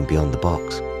thinking beyond the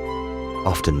box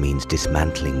often means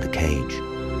dismantling the cage,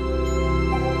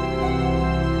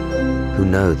 who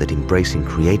know that embracing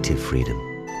creative freedom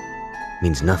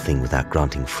means nothing without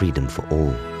granting freedom for all,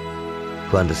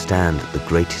 who understand that the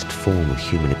greatest form of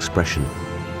human expression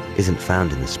isn't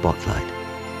found in the spotlight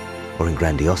or in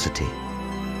grandiosity,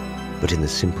 but in the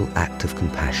simple act of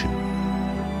compassion.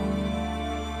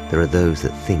 There are those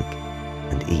that think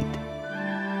and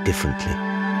eat differently.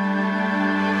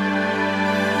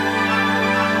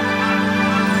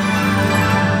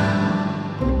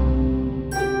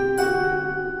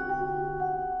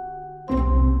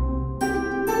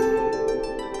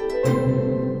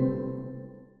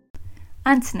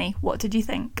 Anthony, what did you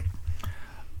think?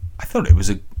 I thought it was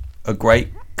a great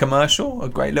commercial, a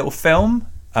great little film.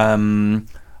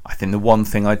 I think the one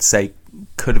thing I'd say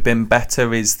could have been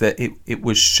better is that it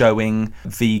was showing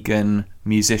vegan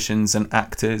musicians and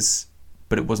actors,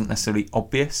 but it wasn't necessarily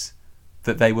obvious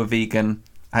that they were vegan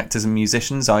actors and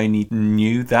musicians. I only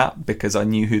knew that because I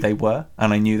knew who they were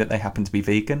and I knew that they happened to be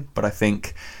vegan. But I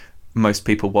think most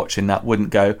people watching that wouldn't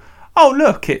go, oh,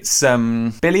 look, it's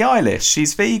Billie Eilish,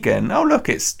 she's vegan. Oh, look,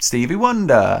 it's Stevie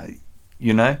Wonder,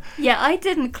 you know? Yeah, I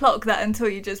didn't clock that until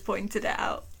you just pointed it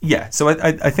out. Yeah, so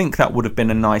I think that would have been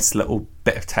a nice little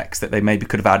bit of text that they maybe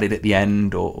could have added at the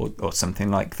end or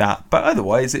something like that. But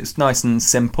otherwise, it's nice and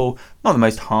simple. Not the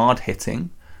most hard-hitting,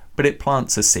 but it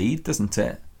plants a seed, doesn't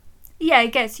it? Yeah,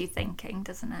 it gets you thinking,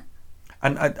 doesn't it?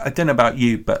 And I don't know about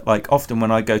you, but like often when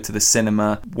I go to the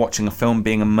cinema, watching a film,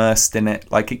 being immersed in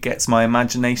it, like it gets my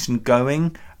imagination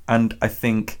going. And I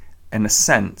think, in a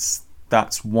sense,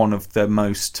 that's one of the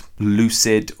most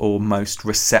lucid or most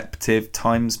receptive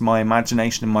times my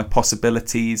imagination and my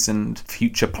possibilities and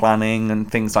future planning and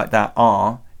things like that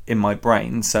are in my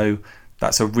brain. So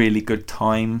that's a really good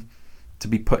time to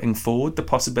be putting forward the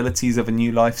possibilities of a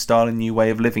new lifestyle, a new way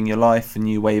of living your life, a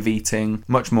new way of eating,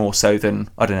 much more so than,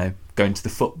 I don't know, going to the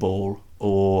football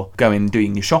or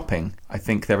doing your shopping. I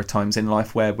think there are times in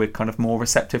life where we're kind of more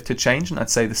receptive to change, and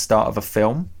I'd say the start of a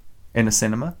film in a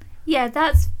cinema. Yeah,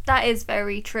 that is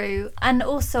very true. And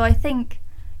also I think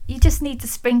you just need to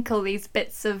sprinkle these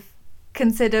bits of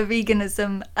consider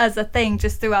veganism as a thing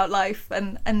just throughout life,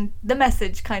 and the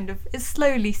message kind of is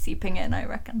slowly seeping in, I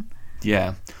reckon.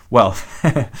 Yeah, well,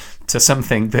 to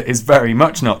something that is very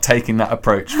much not taking that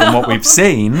approach from what we've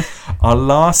seen, our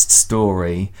last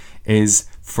story is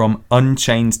from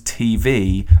Unchained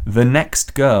TV, The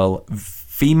Next Girl,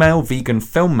 female vegan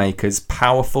filmmaker's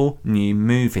powerful new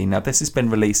movie. Now, this has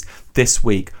been released this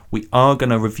week. We are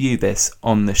going to review this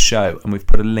on the show, and we've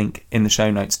put a link in the show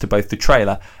notes to both the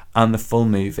trailer and the full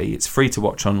movie. It's free to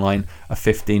watch online, a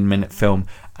 15-minute film,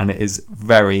 and it is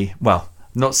very, well,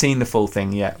 not seen the full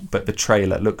thing yet, but the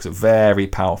trailer looks very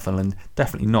powerful and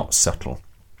definitely not subtle.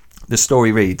 The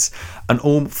story reads, an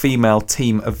all-female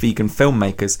team of vegan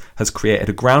filmmakers has created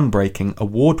a groundbreaking,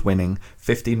 award-winning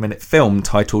 15-minute film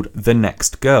titled The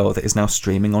Next Girl that is now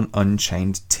streaming on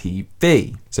Unchained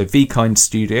TV. So VKind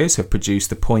Studios have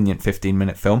produced the poignant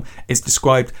 15-minute film. It's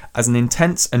described as an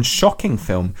intense and shocking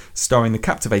film starring the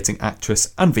captivating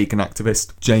actress and vegan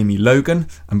activist Jamie Logan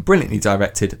and brilliantly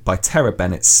directed by Tara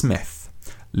Bennett Smith.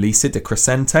 Lisa De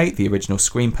Crescente, the original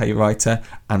screenplay writer,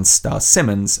 and Star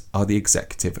Simmons are the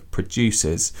executive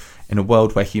producers. In a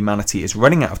world where humanity is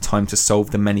running out of time to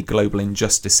solve the many global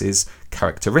injustices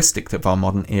characteristic of our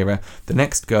modern era, The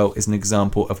Next Girl is an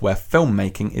example of where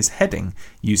filmmaking is heading,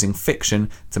 using fiction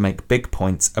to make big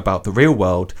points about the real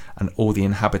world and all the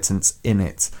inhabitants in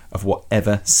it, of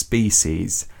whatever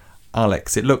species.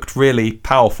 Alex, it looked really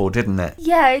powerful, didn't it?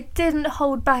 Yeah, it didn't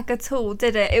hold back at all,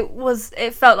 did it?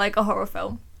 It felt like a horror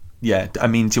film. Yeah, I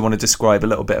mean, do you want to describe a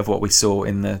little bit of what we saw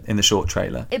in the short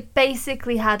trailer? It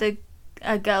basically had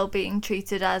a girl being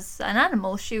treated as an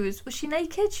animal. Was she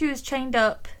naked? She was chained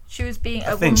up. She was being...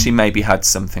 I think she maybe had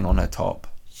something on her top.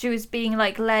 She was being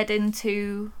led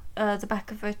into the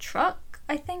back of a truck,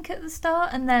 I think, at the start,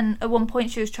 and then at one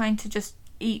point she was trying to just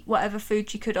eat whatever food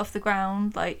she could off the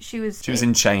ground. She was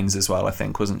in chains as well, I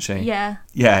think, wasn't she? Yeah.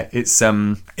 It's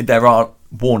there are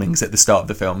warnings at the start of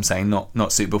the film saying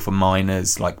not suitable for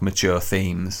minors, mature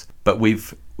themes, but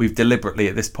we've deliberately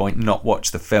at this point not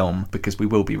watched the film because we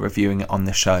will be reviewing it on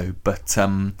the show. But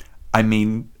I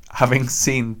mean, having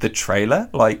seen the trailer,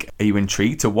 are you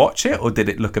intrigued to watch it, or did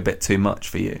it look a bit too much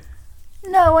for you?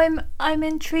 No, I'm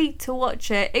intrigued to watch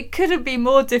it. It couldn't be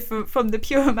more different from the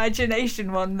pure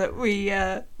imagination one that we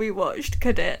watched,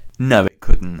 could it? No, it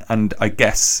couldn't. And I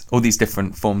guess all these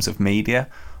different forms of media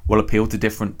will appeal to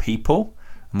different people,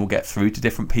 and we'll get through to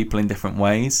different people in different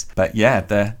ways. But yeah,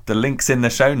 the link's in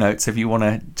the show notes if you want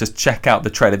to just check out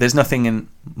the trailer. There's nothing in...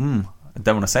 I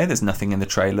don't want to say there's nothing in the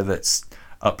trailer that's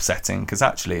upsetting, because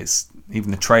actually it's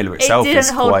even the trailer itself is quite... It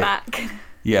didn't hold back.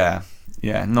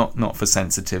 Yeah, not for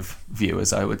sensitive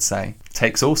viewers, I would say.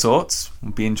 Takes all sorts.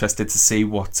 We'll be interested to see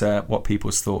what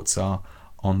people's thoughts are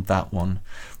on that one.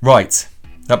 Right,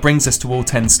 that brings us to all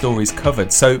 10 stories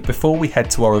covered. So before we head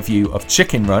to our review of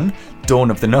Chicken Run, Dawn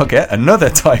of the Nugget,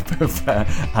 another type of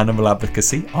animal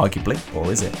advocacy, arguably,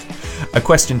 or is it? A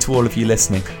question to all of you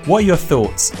listening. What are your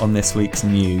thoughts on this week's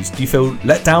news? Do you feel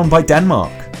let down by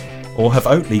Denmark? Or have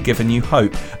Oatly given you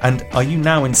hope? And are you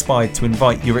now inspired to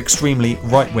invite your extremely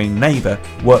right-wing neighbour,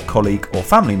 work colleague or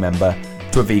family member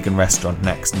to a vegan restaurant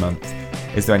next month?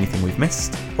 Is there anything we've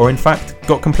missed? Or in fact,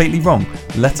 got completely wrong?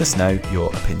 Let us know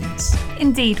your opinions.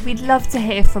 Indeed, we'd love to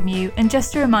hear from you. And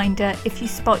just a reminder, if you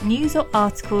spot news or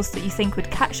articles that you think would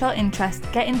catch our interest,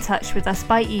 get in touch with us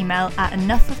by email at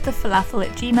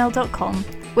enoughofthe@gmail.com.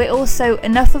 We're also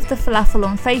Enough of the Falafel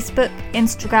on Facebook,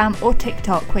 Instagram or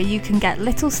TikTok, where you can get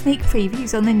little sneak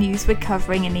previews on the news we're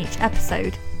covering in each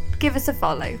episode. Give us a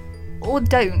follow. Or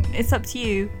don't, it's up to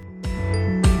you.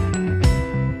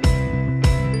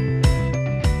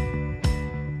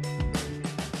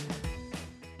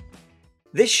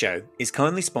 This show is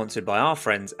kindly sponsored by our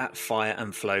friends at Fire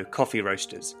and Flow Coffee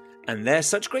Roasters. And they're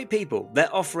such great people,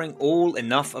 they're offering all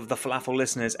Enough of the Falafel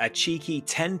listeners a cheeky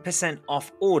 10%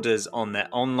 off orders on their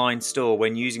online store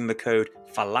when using the code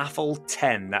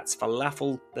FALAFEL10. That's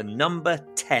falafel, the number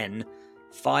 10.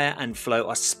 Fire and Flow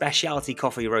are specialty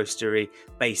coffee roastery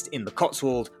based in the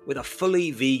Cotswold with a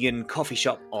fully vegan coffee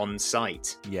shop on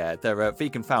site. Yeah, they're a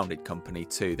vegan founded company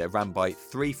too. They're run by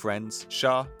 3 friends,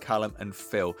 Shah, Callum and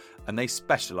Phil, and they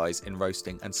specialise in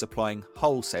roasting and supplying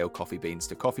wholesale coffee beans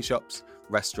to coffee shops,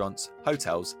 restaurants,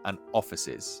 hotels and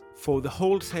offices. For the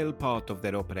wholesale part of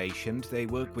their operations, they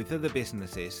work with other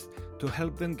businesses to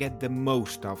help them get the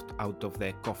most out of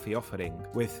their coffee offering,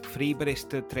 with free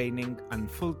barista training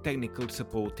and full technical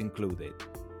support included.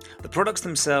 The products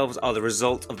themselves are the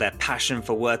result of their passion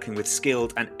for working with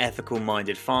skilled and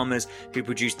ethical-minded farmers who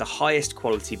produce the highest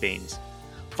quality beans.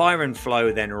 Fire and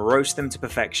Flow then roast them to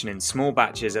perfection in small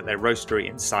batches at their roastery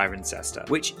in Cirencester,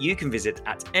 which you can visit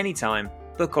at any time,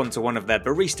 book onto one of their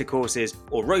barista courses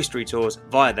or roastery tours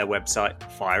via their website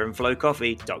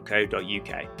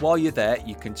fireandflowcoffee.co.uk. While you're there,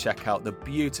 you can check out the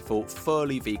beautiful,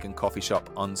 fully vegan coffee shop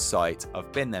on site.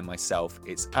 I've been there myself.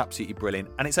 It's absolutely brilliant,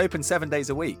 and it's open 7 days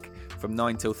a week from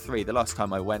 9 till 3. The last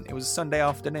time I went, it was a Sunday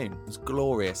afternoon. It was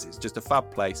glorious. It's just a fab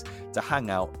place to hang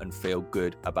out and feel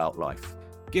good about life.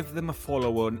 Give them a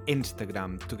follow on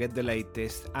Instagram to get the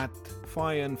latest at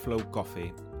Fire and Flow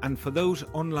Coffee. And for those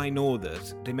online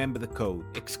orders, remember the code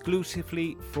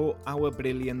exclusively for our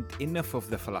brilliant Enough of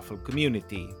the Falafel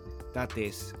community. That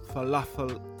is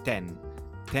Falafel10.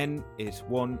 10 is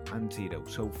 1 and 0,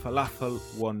 so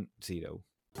Falafel10.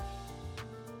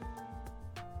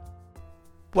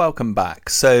 Welcome back.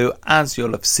 So, as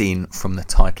you'll have seen from the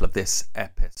title of this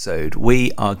episode,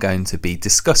 we are going to be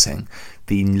discussing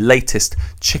the latest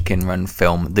Chicken Run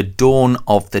film, The Dawn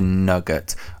of the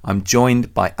Nugget. I'm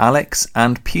joined by Alex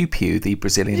and Pew Pew, the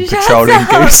Brazilian patrolling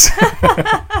goose.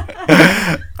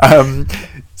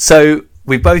 So,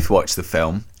 we both watched the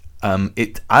film.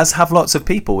 It as have lots of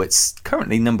people. It's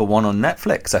currently number 1 on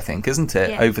Netflix, I think, isn't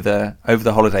it? Yeah. Over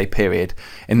the holiday period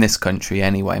in this country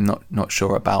anyway. I'm not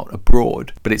sure about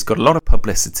abroad, but it's got a lot of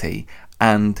publicity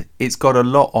and it's got a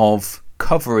lot of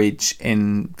coverage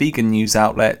in vegan news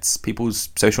outlets, people's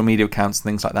social media accounts and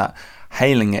things like that,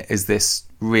 hailing it as this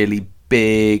really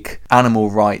big animal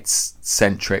rights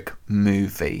centric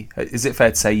movie. Is it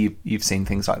fair to say you've seen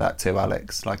things like that too,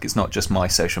 Alex? Like, it's not just my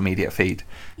social media feed.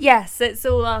 Yes, it's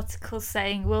all articles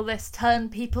saying, will this turn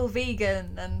people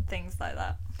vegan and things like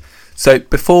that. So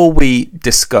before we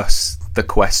discuss the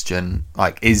question,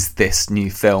 like, is this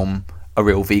new film a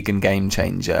real vegan game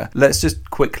changer, let's just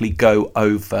quickly go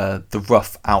over the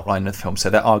rough outline of the film. So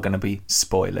there are going to be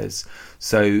spoilers.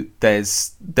 So there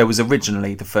was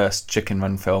originally the first Chicken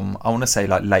Run film, I want to say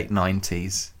like late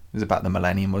 90s. It was about the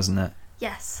millennium, wasn't it?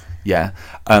 Yes. Yeah.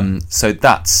 So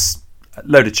that's a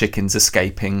load of chickens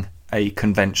escaping a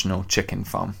conventional chicken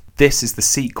farm. This is the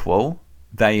sequel.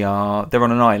 They're on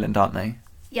an island, aren't they?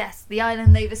 Yes, the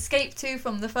island they've escaped to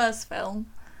from the first film.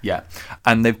 Yeah,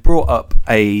 and they've brought up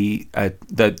the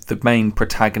main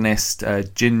protagonist,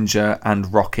 Ginger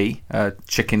and Rocky, a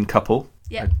chicken couple,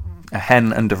 Yeah. a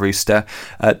hen and a rooster.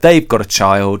 They've got a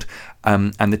child,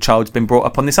 and the child's been brought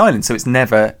up on this island, so it's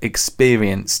never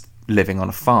experienced living on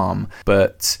a farm.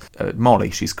 But Molly,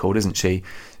 she's called, isn't she?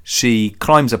 She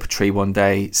climbs up a tree one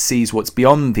day, sees what's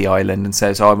beyond the island and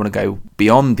says, I want to go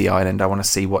beyond the island. I want to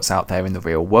see what's out there in the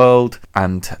real world.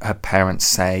 And her parents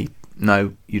say,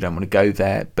 no, you don't want to go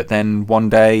there. But then one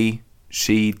day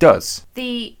she does.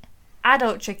 The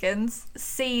adult chickens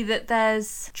see that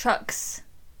there's trucks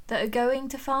that are going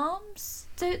to farms,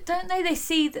 don't they? They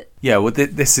see that. Yeah, well,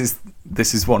 this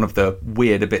is one of the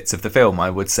weirder bits of the film,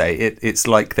 I would say. It's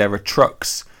like there are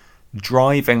trucks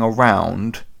driving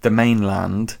around the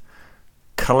mainland,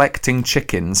 collecting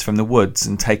chickens from the woods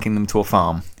and taking them to a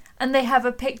farm. And they have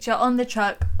a picture on the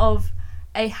truck of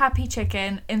a happy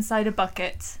chicken inside a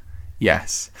bucket.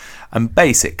 Yes. And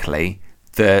basically,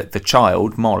 the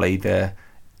child, Molly, the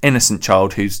innocent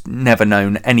child who's never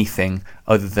known anything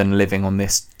other than living on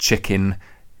this chicken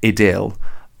idyll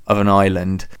of an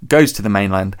island, goes to the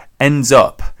mainland, ends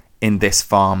up in this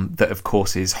farm that of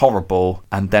course is horrible,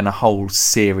 and then a whole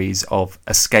series of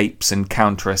escapes and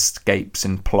counter-escapes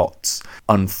and plots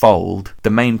unfold. The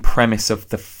main premise of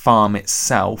the farm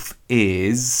itself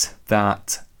is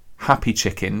that happy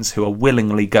chickens who are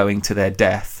willingly going to their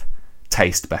death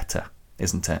taste better,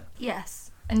 isn't it? Yes.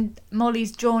 And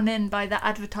Molly's drawn in by the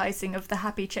advertising of the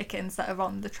happy chickens that are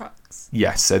on the trucks.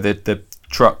 Yes, so the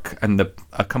truck and the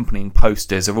accompanying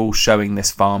posters are all showing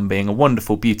this farm being a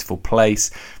wonderful, beautiful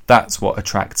place. That's what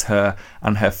attracts her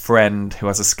and her friend, who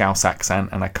has a Scouse accent,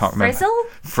 and I can't remember.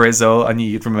 Frizzle, I knew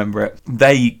you'd remember it.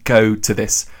 They go to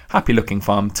this happy-looking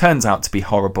farm, turns out to be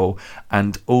horrible,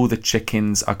 and all the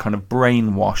chickens are kind of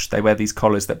brainwashed. They wear these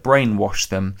collars that brainwash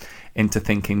them into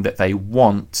thinking that they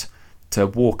want to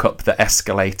walk up the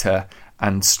escalator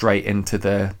and straight into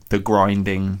the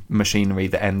grinding machinery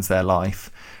that ends their life.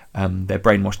 They're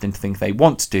brainwashed into thinking they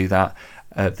want to do that.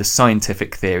 The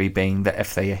scientific theory being that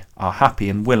if they are happy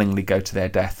and willingly go to their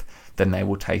death, then they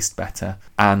will taste better.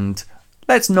 And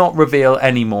let's not reveal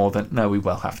any more than... No, we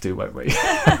will have to, won't we?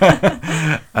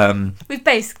 We've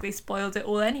basically spoiled it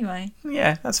all anyway.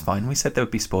 Yeah, that's fine. We said there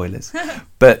would be spoilers.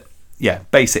 But yeah,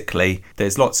 basically,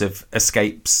 there's lots of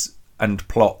escapes and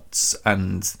plots,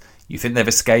 and you think they've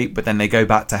escaped, but then they go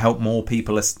back to help more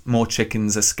people, more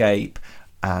chickens escape,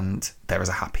 and there is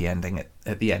a happy ending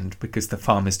at the end because the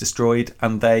farm is destroyed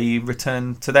and they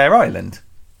return to their island,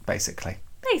 basically.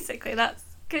 Basically, that's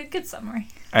good summary.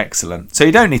 Excellent. So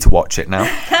you don't need to watch it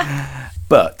now.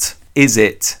 But is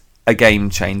it a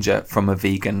game changer from a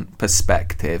vegan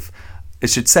perspective? I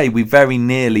should say we very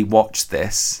nearly watched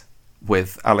this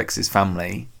with Alex's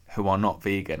family, who are not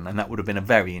vegan, and that would have been a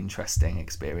very interesting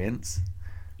experience.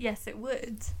 Yes, it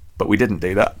would. But we didn't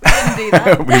do that. Didn't do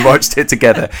that. We watched it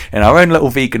together in our own little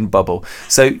vegan bubble.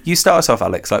 So you start us off,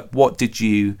 Alex. Like, what did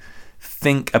you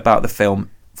think about the film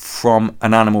from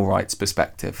an animal rights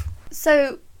perspective?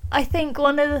 So I think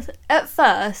at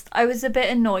first I was a bit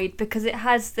annoyed because it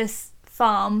has this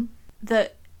farm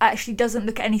that actually doesn't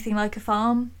look anything like a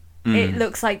farm. It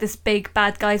looks like this big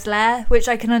bad guy's lair, which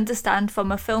I can understand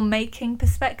from a filmmaking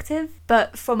perspective,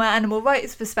 but from an animal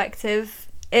rights perspective,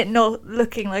 it not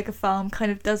looking like a farm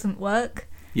kind of doesn't work.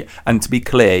 Yeah, and to be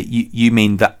clear, you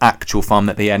mean the actual farm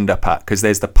that they end up at, because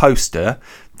there's the poster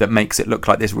that makes it look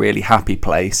like this really happy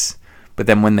place, but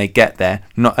then when they get there,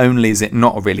 not only is it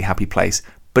not a really happy place,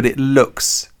 but it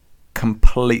looks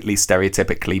completely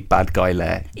stereotypically bad guy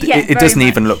lair. Yeah, It very doesn't much.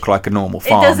 even look like a normal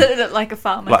farm. It doesn't look like a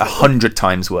farm. Like at all. 100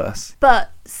 times worse.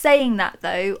 But saying that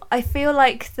though, I feel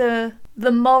like the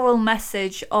moral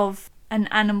message of an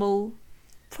animal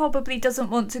probably doesn't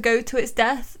want to go to its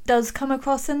death does come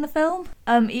across in the film,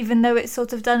 even though it's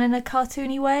sort of done in a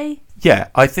cartoony way. Yeah,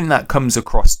 I think that comes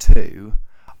across too.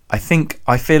 I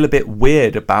feel a bit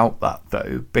weird about that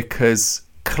though, because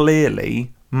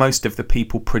clearly most of the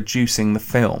people producing the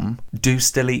film do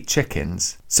still eat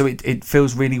chickens. So it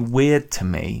feels really weird to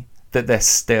me that they're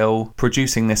still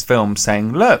producing this film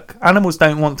saying, look, animals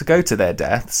don't want to go to their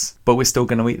deaths, but we're still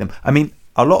going to eat them. I mean,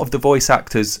 a lot of the voice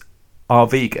actors are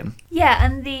vegan. Yeah,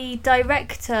 and the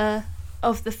director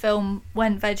of the film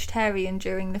went vegetarian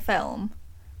during the film,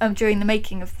 during the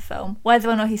making of the film. Whether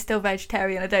or not he's still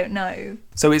vegetarian, I don't know.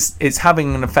 So it's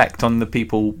having an effect on the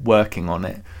people working on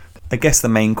it. I guess the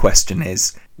main question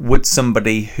is, would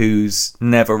somebody who's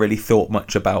never really thought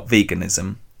much about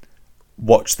veganism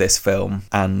watch this film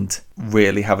and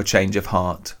really have a change of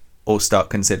heart or start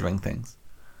considering things?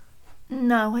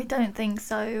 No, I don't think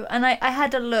so. And I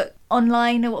had a look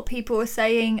online at what people were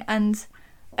saying, and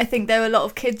I think there were a lot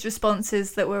of kids'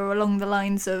 responses that were along the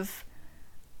lines of,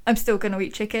 I'm still going to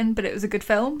eat chicken, but it was a good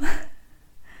film.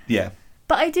 Yeah.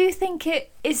 But I do think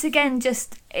it's again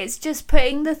it's just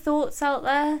putting the thoughts out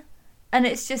there, and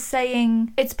it's just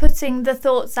saying, it's putting the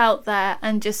thoughts out there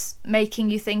and just making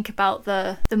you think about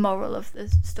the moral of the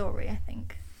story, I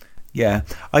think. Yeah,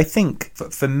 I think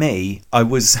for me, I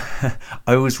was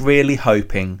really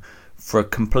hoping for a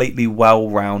completely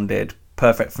well-rounded,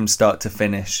 perfect from start to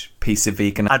finish piece of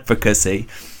vegan advocacy,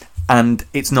 and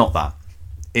it's not that.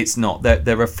 It's not.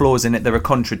 There are flaws in it, there are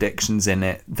contradictions in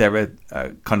it, there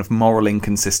are kind of moral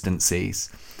inconsistencies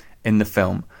in the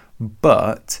film,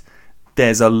 but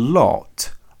there's a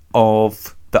lot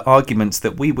of the arguments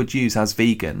that we would use as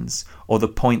vegans, or the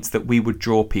points that we would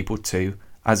draw people to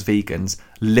as vegans,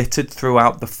 littered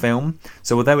throughout the film.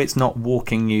 So although it's not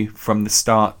walking you from the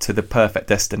start to the perfect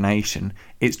destination,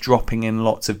 it's dropping in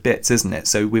lots of bits, isn't it?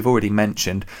 So we've already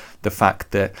mentioned the fact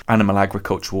that animal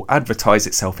agriculture will advertise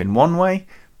itself in one way,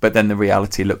 but then the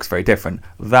reality looks very different.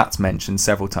 That's mentioned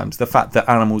several times. The fact that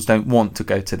animals don't want to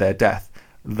go to their death,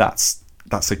 that's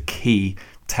a key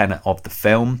tenet of the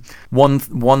film. One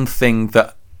thing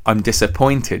that I'm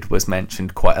disappointed was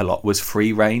mentioned quite a lot was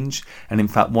free range, and in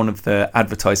fact one of the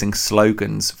advertising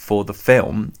slogans for the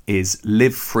film is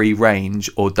live free range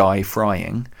or die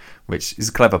frying, which is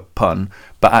a clever pun,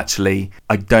 but actually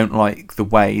I don't like the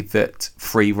way that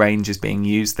free range is being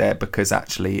used there, because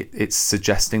actually it's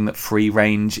suggesting that free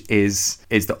range is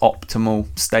the optimal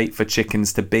state for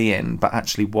chickens to be in, but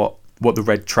actually what the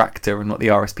Red Tractor and what the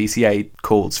RSPCA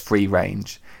calls free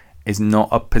range is not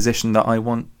a position that I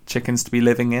want chickens to be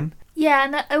living in. Yeah,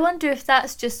 and I wonder if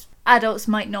that's just adults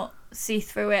might not see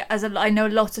through it. I know a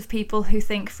lot of people who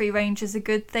think free range is a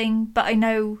good thing, but I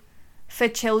know for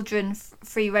children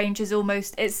free range is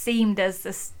almost, it seemed as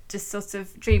this just sort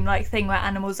of dreamlike thing where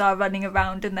animals are running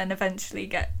around and then eventually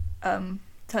get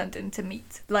turned into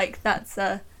meat. Like that's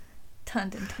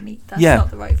turned into meat. That's not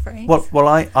the right phrase. Well,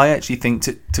 I actually think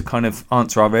to kind of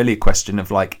answer our earlier question of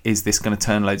like, is this going to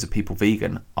turn loads of people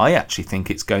vegan? I actually think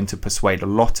it's going to persuade a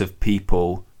lot of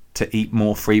people to eat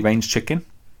more free-range chicken.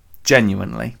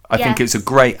 Genuinely. I think it's a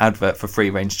great advert for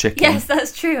free-range chicken. Yes,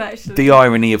 that's true, actually. The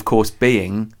irony, of course,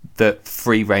 being that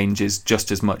free-range is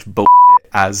just as much bullshit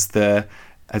as the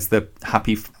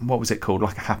happy, what was it called?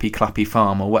 Like a Happy Clappy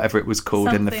Farm or whatever it was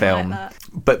called in the film. Like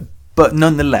that. But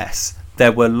nonetheless,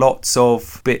 there were lots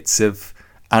of bits of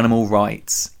animal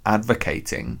rights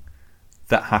advocating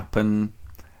that happen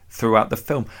throughout the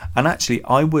film. And actually,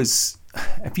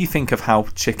 if you think of how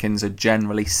chickens are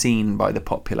generally seen by the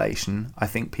population, I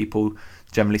think people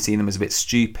generally see them as a bit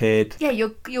stupid. Yeah,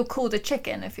 you're called a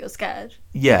chicken if you're scared.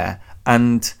 Yeah,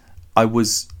 and I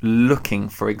was looking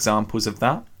for examples of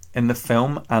that in the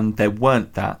film, and there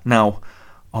weren't that. Now,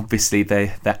 obviously,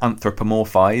 they're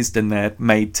anthropomorphized and they're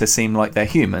made to seem like they're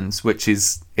humans, which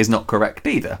is not correct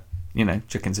either. You know,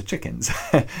 chickens are chickens.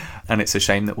 And it's a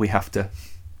shame that we have to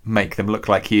make them look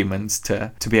like humans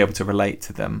to be able to relate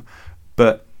to them.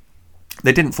 But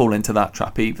they didn't fall into that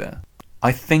trap either.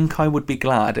 I think I would be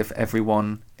glad if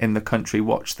everyone in the country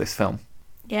watched this film.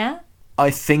 Yeah? I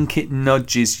think it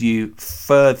nudges you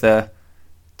further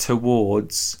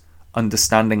towards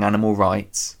understanding animal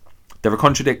rights. There are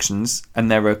contradictions and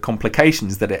there are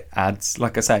complications that it adds.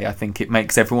 Like I say, I think it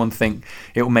makes everyone think,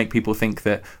 it will make people think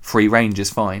that free range is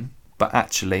fine. But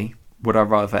actually, would I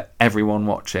rather everyone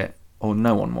watch it or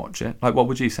no one watch it? Like, what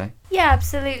would you say? Yeah,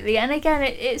 absolutely. And again,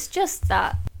 it's just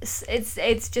that.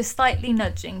 It's just slightly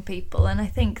nudging people. And I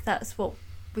think that's what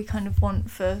we kind of want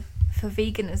for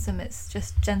veganism. It's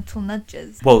just gentle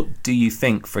nudges. Well, do you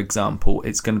think, for example,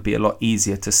 it's going to be a lot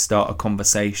easier to start a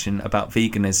conversation about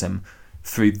veganism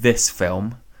through this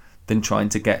film than trying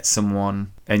to get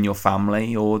someone in your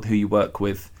family or who you work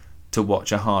with to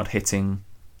watch a hard-hitting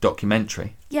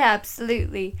documentary? Yeah,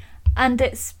 absolutely. And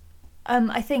it's,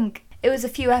 I think it was a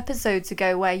few episodes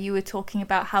ago where you were talking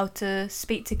about how to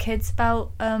speak to kids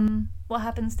about what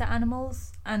happens to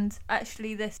animals, and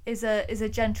actually this is a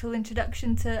gentle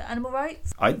introduction to animal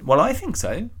rights. I think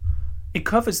so. It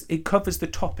covers the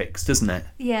topics, doesn't it?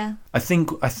 Yeah. I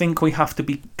think we have to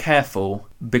be careful,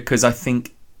 because I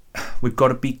think we've got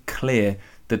to be clear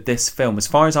that this film, as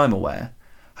far as I'm aware,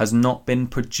 has not been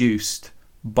produced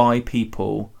by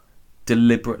people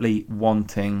deliberately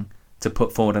wanting to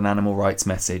put forward an animal rights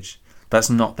message. That's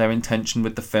not their intention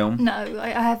with the film. No, I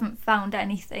haven't found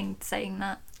anything saying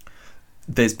that.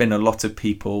 There's been a lot of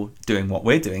people doing what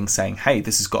we're doing, saying, hey,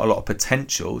 this has got a lot of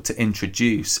potential to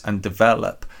introduce and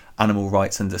develop animal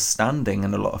rights understanding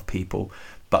in a lot of people.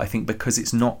 But I think because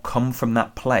it's not come from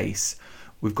that place,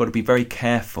 we've got to be very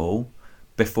careful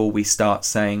before we start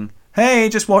saying, hey,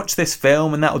 just watch this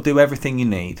film and that'll do everything you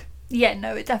need. Yeah,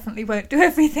 no, it definitely won't do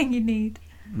everything you need.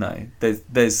 No,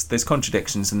 there's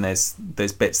contradictions, and there's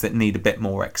bits that need a bit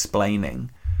more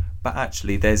explaining. But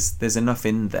actually there's enough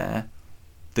in there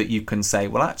that you can say,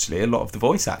 well, actually, a lot of the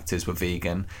voice actors were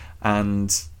vegan,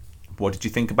 and what did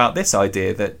you think about this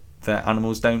idea that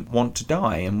animals don't want to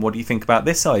die? And what do you think about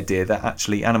this idea that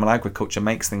actually animal agriculture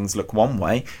makes things look one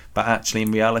way, but actually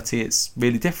in reality it's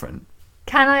really different?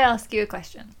 Can I ask you a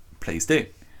question? Please do.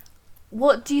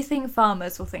 What do you think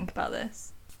farmers will think about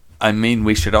this? I mean,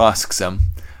 we should ask some.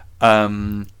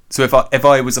 So if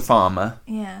I was a farmer,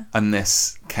 Yeah. and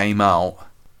this came out,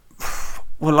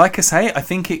 well, like I say, I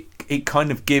think it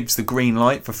kind of gives the green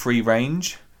light for free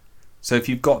range. So if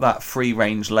you've got that free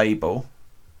range label,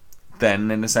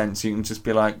 then in a sense you can just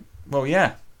be like, well,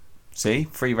 yeah, see,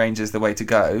 free range is the way to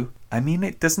go. I mean,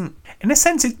 it doesn't, in a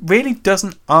sense, it really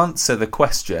doesn't answer the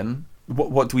question,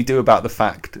 what do we do about the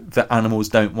fact that animals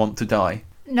don't want to die?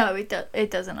 No, it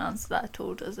doesn't answer that at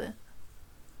all, does it?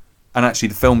 And actually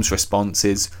the film's response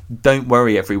is, don't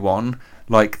worry everyone,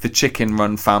 like the Chicken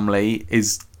Run family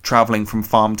is travelling from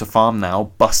farm to farm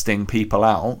now, busting people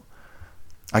out.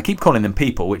 I keep calling them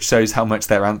people, which shows how much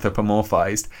they're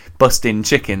anthropomorphized, busting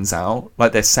chickens out,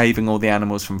 like they're saving all the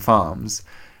animals from farms.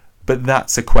 But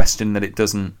that's a question that it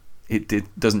doesn't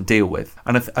deal with.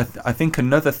 And I think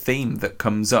another theme that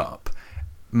comes up,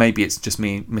 maybe it's just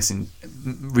me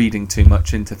reading too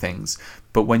much into things,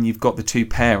 but when you've got the two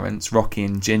parents, Rocky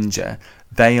and Ginger,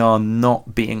 they are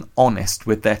not being honest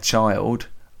with their child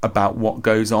about what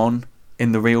goes on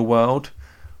in the real world.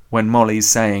 When Molly's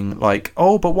saying, like,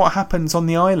 oh, but what happens on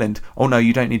the island? Oh no,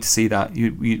 you don't need to see that.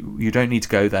 You don't need to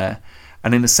go there.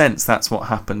 And in a sense, that's what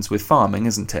happens with farming,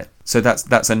 isn't it? So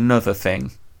that's another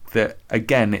thing that,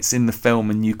 again, it's in the film,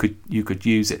 and you could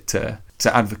use it to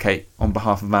advocate on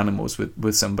behalf of animals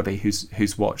with somebody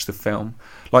who's watched the film.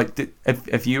 Like,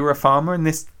 if you were a farmer and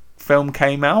this film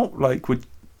came out, like,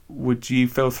 would you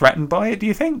feel threatened by it, do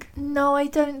you think? No, I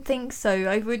don't think so.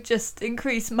 I would just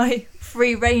increase my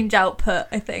free range output,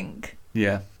 I think.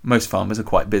 Yeah, most farmers are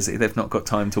quite busy. They've not got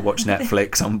time to watch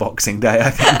Netflix on Boxing Day, I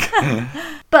think.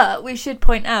 But we should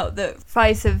point out that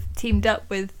Fry's have teamed up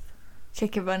with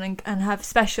Chicken Run and have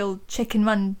special Chicken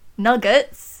Run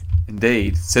nuggets.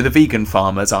 Indeed. So the vegan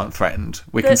farmers aren't threatened.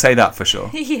 We can say that for sure.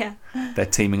 Yeah. They're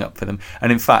teaming up for them.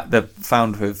 And in fact, the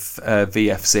founder of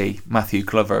VFC, Matthew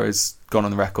Glover, has gone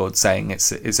on the record saying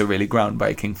it's a really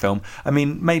groundbreaking film. I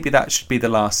mean, maybe that should be the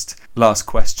last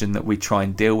question that we try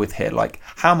and deal with here. Like,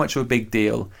 how much of a big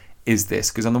deal is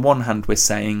this? Because on the one hand, we're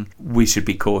saying we should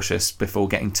be cautious before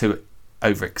getting too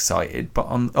overexcited. But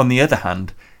on the other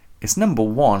hand, it's number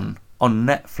one on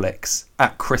Netflix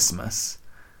at Christmas.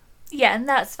 Yeah, and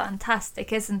that's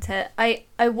fantastic, isn't it?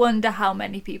 I wonder how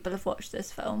many people have watched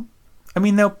this film. I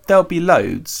mean, there'll be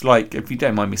loads. Like, if you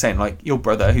don't mind me saying, like, your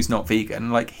brother, who's not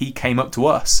vegan, like, he came up to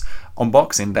us on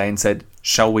Boxing Day and said,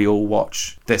 shall we all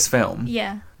watch this film?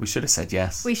 Yeah. We should have said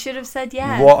yes. We should have said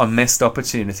yes. What a missed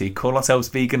opportunity. Call ourselves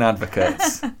vegan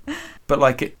advocates. But,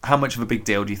 like, how much of a big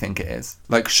deal do you think it is?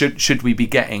 Like, should we be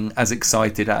getting as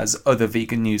excited as other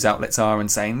vegan news outlets are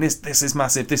and saying, this is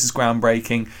massive, this is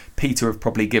groundbreaking? Peter have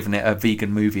probably given it a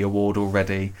vegan movie award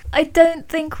already. I don't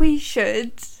think we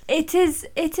should. It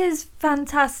is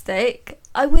fantastic.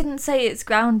 I wouldn't say it's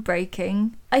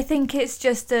groundbreaking. I think it's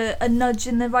just a nudge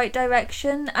in the right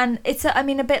direction. And it's,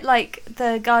 a bit like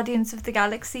the Guardians of the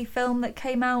Galaxy film that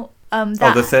came out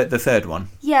The third one.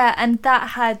 Yeah, and that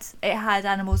had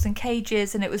animals in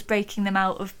cages, and it was breaking them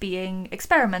out of being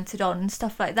experimented on and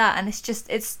stuff like that. And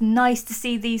it's nice to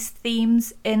see these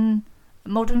themes in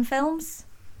modern films.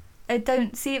 I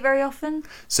don't see it very often.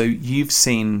 So you've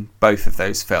seen both of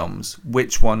those films.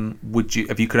 Which one would you,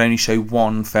 if you could only show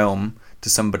one film to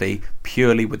somebody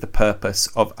purely with the purpose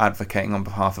of advocating on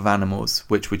behalf of animals,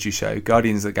 which would you show?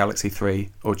 Guardians of the Galaxy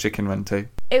 3 or Chicken Run 2?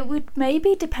 It would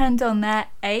maybe depend on their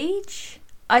age.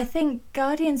 I think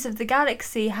Guardians of the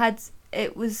Galaxy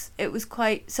it was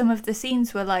quite, some of the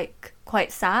scenes were like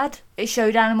quite sad. It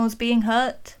showed animals being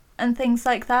hurt and things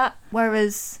like that,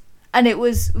 and it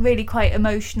was really quite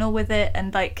emotional with it,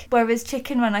 and like, whereas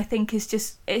Chicken Run I think it's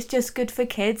just good for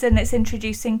kids, and it's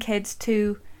introducing kids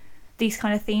to these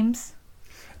kind of themes.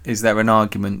 Is there an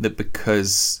argument that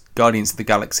because Guardians of the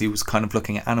Galaxy was kind of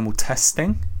looking at animal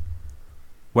testing,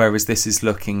 whereas this is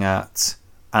looking at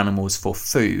animals for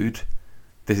food,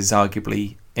 this is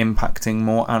arguably impacting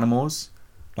more animals?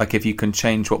 Like, if you can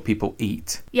change what people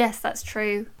eat. Yes, that's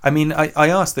true. I mean, I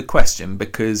asked the question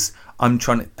because I'm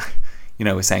trying to,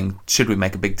 we're saying, should we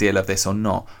make a big deal of this or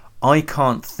not? I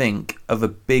can't think of a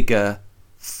bigger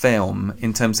film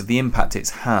in terms of the impact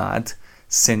it's had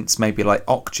since maybe like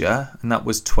Okja, and that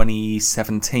was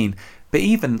 2017. But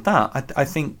even that, I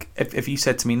think if you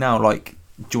said to me now, like,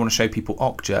 do you want to show people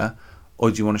Okja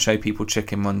or do you want to show people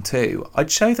Chicken Run 2?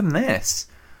 I'd show them this.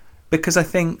 Because I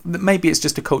think that maybe it's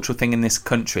just a cultural thing in this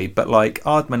country, but like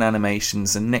Aardman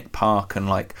Animations and Nick Park and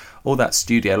like all that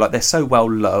studio, like they're so well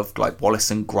loved, like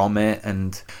Wallace and Gromit,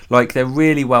 and like they're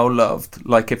really well loved.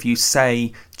 Like if you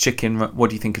say Chicken Run,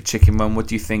 what do you think of Chicken Run? What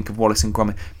do you think of Wallace and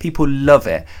Gromit? People love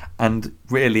it. And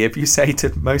really, if you say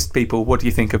to most people, what do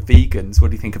you think of vegans?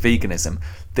 What do you think of veganism?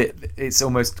 It's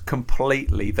almost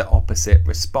completely the opposite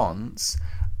response.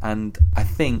 And I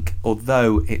think,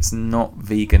 although it's not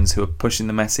vegans who are pushing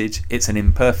the message, it's an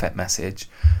imperfect message.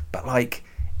 But like,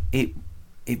 it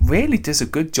really does a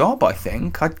good job, I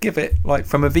think. I'd give it, like,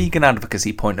 from a vegan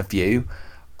advocacy point of view,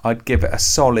 I'd give it a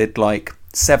solid, like,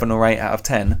 7 or 8 out of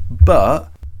 10.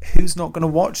 But who's not going to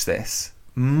watch this?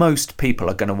 Most people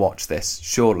are going to watch this,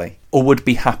 surely. Or would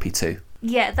be happy to.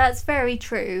 Yeah, that's very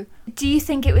true. Do you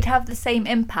think it would have the same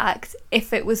impact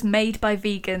if it was made by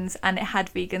vegans and it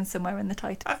had vegans somewhere in the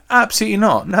title? Absolutely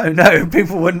not. No,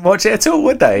 people wouldn't watch it at all,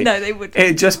 would they? No, they wouldn't.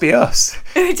 It'd just be us.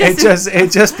 It'd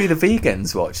just be the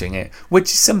vegans watching it,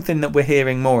 which is something that we're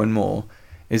hearing more and more,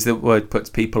 is that word puts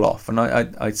people off. And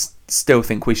I still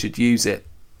think we should use it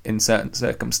in certain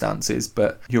circumstances,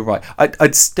 but you're right.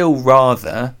 I'd still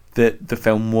rather that the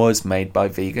film was made by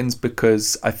vegans,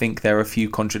 because I think there are a few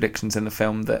contradictions in the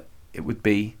film that it would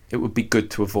be good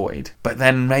to avoid. But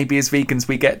then maybe as vegans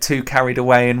we get too carried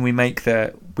away and we make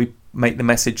the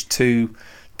message too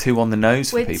on the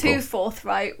nose for people. We're too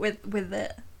forthright with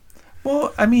it.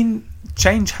 Well, I mean,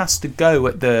 change has to go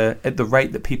at the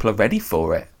rate that people are ready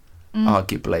for it,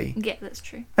 arguably. Yeah, that's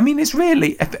true. I mean, it's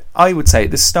really, I would say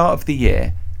at the start of the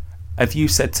year, if you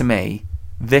said to me,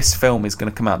 this film is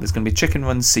going to come out, there's going to be a Chicken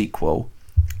Run sequel,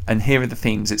 and here are the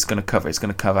themes it's going to cover. It's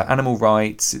going to cover animal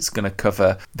rights, it's going to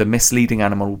cover the misleading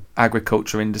animal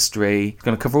agriculture industry, it's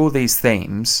going to cover all these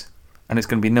themes, and it's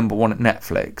going to be number 1 at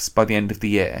Netflix by the end of the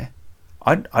year.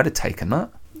 I'd have taken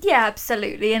that. Yeah,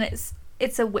 absolutely, and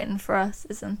it's a win for us,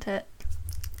 isn't it?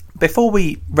 Before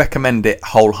we recommend it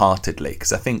wholeheartedly,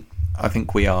 because I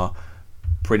think we are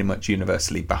pretty much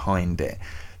universally behind it,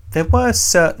 there were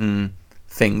certain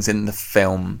things in the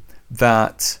film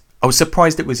that I was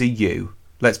surprised it was a U,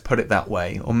 let's put it that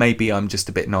way. Or maybe I'm just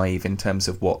a bit naive in terms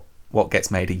of what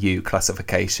gets made a U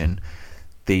classification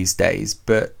these days.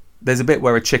 But there's a bit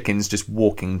where a chicken's just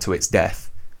walking to its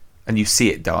death and you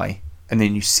see it die and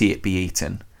then you see it be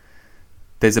eaten.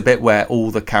 There's a bit where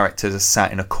all the characters are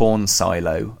sat in a corn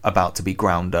silo about to be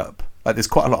ground up. Like, there's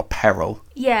quite a lot of peril.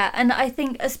 Yeah, and I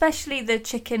think especially the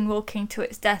chicken walking to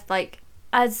its death, like,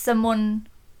 as someone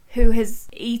who has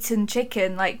eaten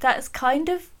chicken, like, that's kind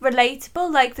of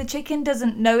relatable. Like, the chicken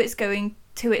doesn't know it's going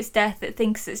to its death, it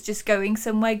thinks it's just going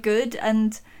somewhere good,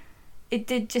 and it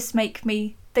did just make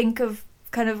me think of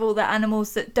kind of all the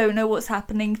animals that don't know what's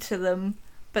happening to them,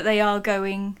 but they are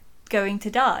going to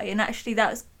die. And actually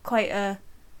that's quite a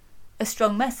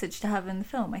strong message to have in the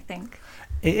film, I think.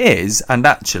 It is, and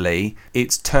actually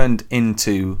it's turned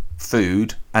into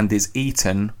food and is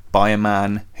eaten by a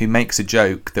man who makes a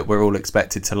joke that we're all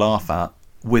expected to laugh at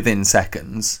within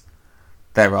seconds.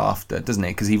 thereafter, doesn't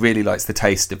he? Because he really likes the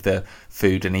taste of the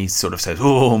food, and he sort of says,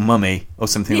 "Oh, mummy," or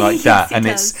something like that, and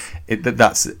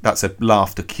that's a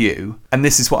laughter cue. And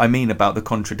this is what I mean about the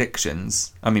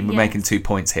contradictions. I mean, we're making 2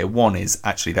 points here. One is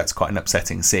actually that's quite an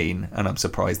upsetting scene, and I'm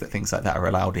surprised that things like that are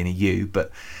allowed in EU, but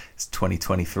it's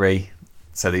 2023,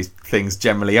 so these things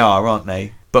generally are, aren't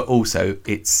they? But also,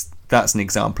 that's an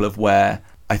example of where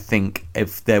I think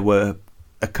if there were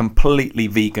a completely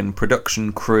vegan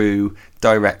production crew,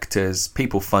 directors,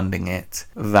 people funding it,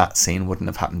 that scene wouldn't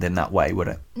have happened in that way, would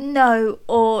it? No,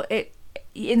 or it,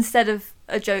 instead of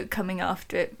a joke coming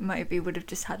after it, maybe would have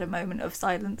just had a moment of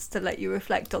silence to let you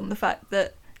reflect on the fact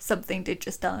that something did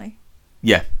just die.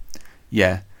 Yeah.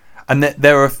 And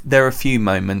there are a few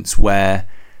moments where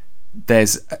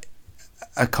there's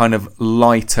a kind of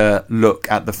lighter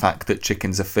look at the fact that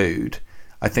chickens are food.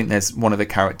 I think there's one of the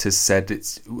characters said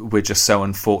we're just so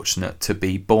unfortunate to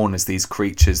be born as these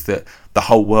creatures that the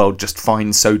whole world just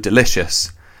finds so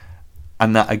delicious.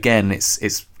 And that again,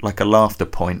 it's like a laughter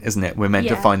point, isn't it? We're meant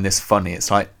to find this funny. It's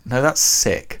like, no, that's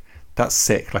sick. That's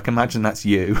sick. Like, imagine that's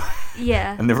you.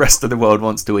 Yeah. And the rest of the world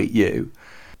wants to eat you.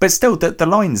 But still, the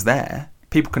line's there.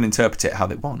 People can interpret it how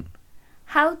they want.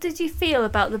 How did you feel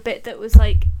about the bit that was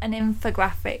like an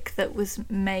infographic that was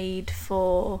made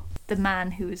for the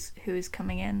man who was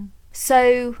coming in?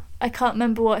 So I can't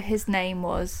remember what his name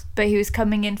was, but he was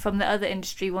coming in from the other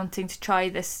industry wanting to try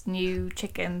this new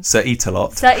chicken. Sir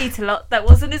Eat-A-Lot. Sir Eat-A-Lot. That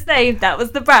wasn't his name. That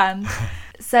was the brand.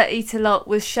 Sir Eat-A-Lot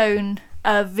was shown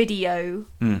a video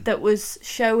that was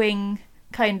showing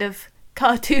kind of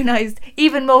cartoonized,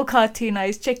 even more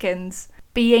cartoonized chickens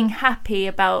being happy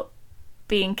about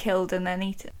being killed and then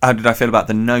eaten. How did I feel about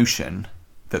the notion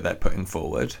that they're putting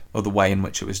forward, or the way in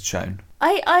which it was shown?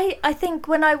 I think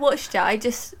when I watched it, I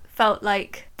just felt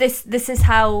like this is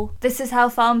how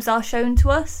farms are shown to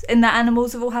us, in that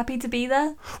animals are all happy to be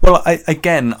there. Well, I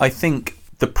think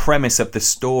the premise of the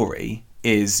story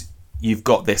is you've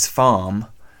got this farm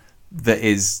that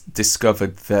is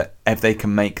discovered that if they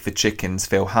can make the chickens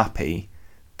feel happy,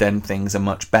 then things are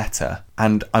much better.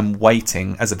 And I'm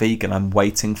waiting, as a vegan, I'm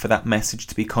waiting for that message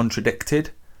to be contradicted.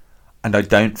 And I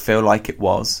don't feel like it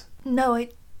was. No, I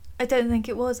don't think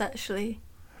it was, actually.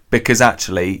 Because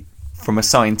actually, from a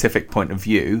scientific point of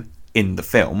view, in the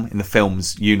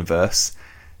film's universe,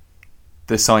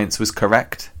 the science was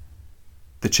correct.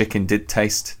 The chicken did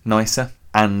taste nicer.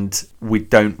 And we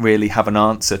don't really have an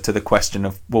answer to the question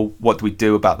of, well, what do we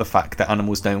do about the fact that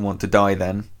animals don't want to die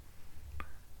then?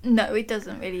 No, it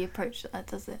doesn't really approach that,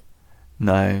 does it?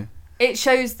 No. It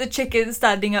shows the chickens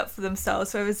standing up for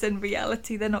themselves, whereas in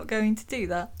reality they're not going to do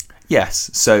that.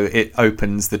 Yes, so it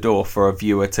opens the door for a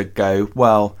viewer to go,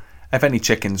 well, if any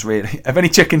chickens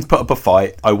put up a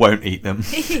fight, I won't eat them.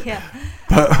 Yeah.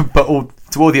 But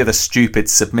to all the other stupid,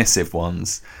 submissive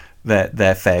ones,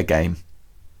 they're fair game.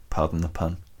 Pardon the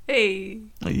pun. Hey.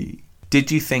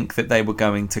 Did you think that they were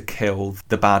going to kill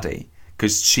the baddie?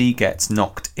 Because she gets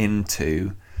knocked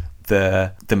into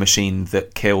the machine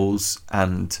that kills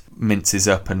and minces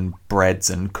up and breads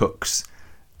and cooks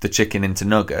the chicken into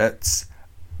nuggets.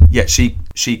 Yet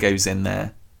she goes in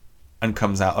there and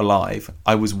comes out alive.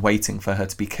 I was waiting for her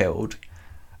to be killed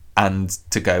and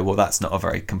to go, well, that's not a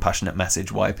very compassionate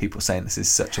message. Why are people saying this is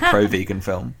such a pro-vegan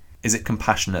film? Is it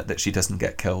compassionate that she doesn't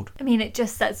get killed? I mean, it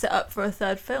just sets it up for a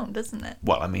third film, doesn't it?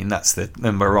 Well, I mean, that's the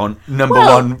number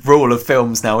one rule of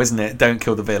films now, isn't it? Don't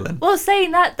kill the villain. Well,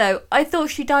 saying that, though, I thought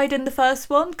she died in the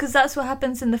first one, because that's what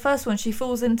happens in the first one. She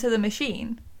falls into the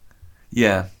machine.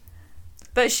 Yeah.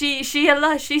 But she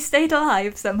stayed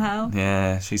alive somehow.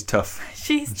 Yeah, she's tough.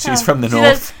 She's tough. She's from the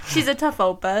north. She's a tough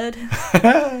old bird.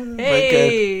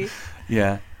 Hey. Good.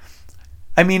 Yeah.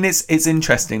 I mean, it's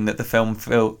interesting that the film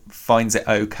finds it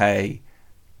okay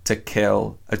to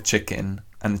kill a chicken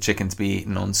and the chicken to be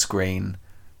eaten on screen,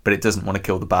 but it doesn't want to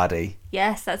kill the baddie.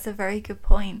 Yes, that's a very good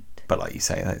point. But like you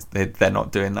say, they're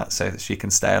not doing that so that she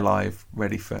can stay alive,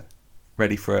 ready for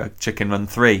a Chicken Run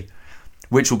 3,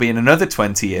 which will be in another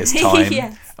 20 years' time.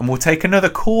 Yes. And we'll take another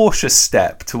cautious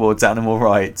step towards animal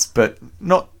rights, but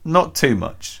not too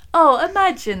much. Oh,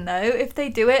 imagine, though, if they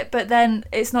do it, but then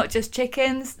it's not just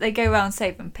chickens. They go around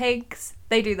saving pigs.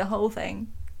 They do the whole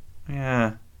thing.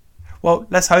 Yeah. Well,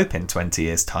 let's hope in 20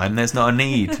 years' time there's not a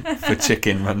need for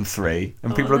Chicken Run 3.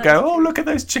 And people will go, oh, look at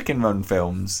those Chicken Run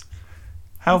films.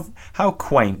 How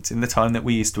quaint in the time that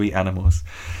we used to eat animals.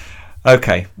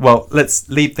 Okay, well, let's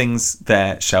leave things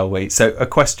there, shall we? So a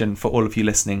question for all of you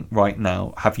listening right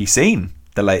now. Have you seen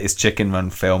the latest Chicken Run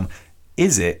film?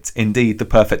 Is it indeed the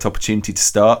perfect opportunity to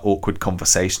start awkward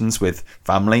conversations with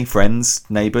family, friends,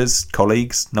 neighbours,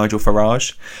 colleagues, Nigel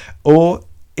Farage? Or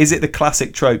is it the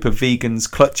classic trope of vegans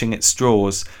clutching at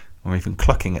straws, or even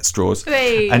clucking at straws,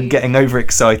 Whee! and getting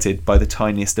overexcited by the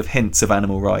tiniest of hints of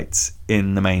animal rights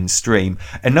in the mainstream.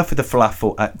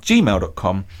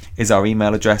 enoughofthethelafel@gmail.com is our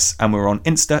email address, and we're on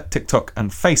Insta, TikTok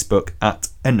and Facebook at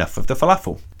Enough of the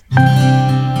Falafel.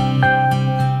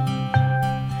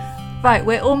 Right,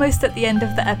 we're almost at the end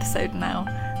of the episode now.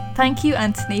 Thank you,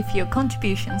 Anthony, for your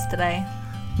contributions today.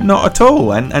 Not at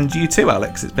all, and you too,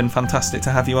 Alex. It's been fantastic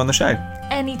to have you on the show.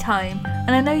 Anytime.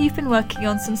 And I know you've been working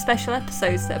on some special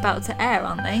episodes that are about to air,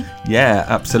 aren't they? Yeah,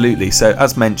 absolutely. So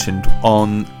as mentioned,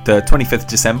 on the 25th of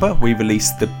December, we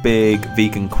released the big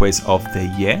vegan quiz of the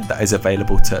year that is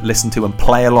available to listen to and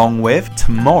play along with.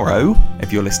 Tomorrow,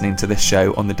 if you're listening to this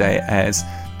show on the day it airs,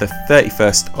 the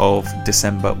 31st of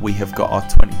December, we have got our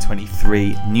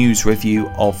 2023 News Review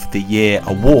of the Year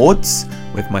Awards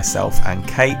with myself and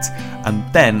Kate. And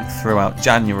then throughout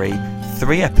January,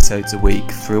 3 episodes a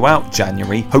week throughout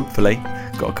January, hopefully.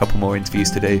 Got a couple more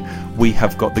interviews to do. We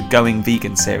have got the Going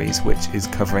Vegan series, which is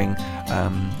covering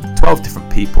 12 different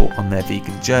people on their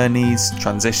vegan journeys,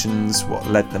 transitions, what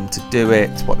led them to do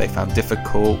it, what they found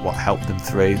difficult, what helped them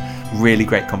through. Really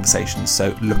great conversations,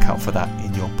 so look out for that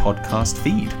in your podcast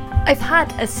feed. I've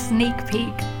had a sneak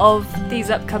peek of these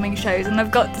upcoming shows, and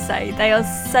I've got to say they are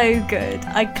so good.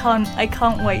 I can't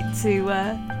wait to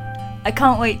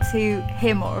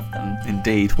hear more of them.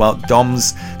 Indeed. Well,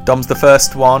 Dom's the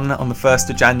first one on the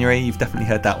 1st of January. You've definitely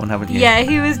heard that one, haven't you? Yeah,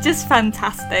 he was just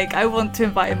fantastic. I want to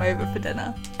invite him over for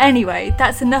dinner. Anyway,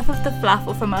 that's enough of the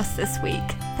falafel from us this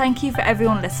week. Thank you for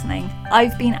everyone listening.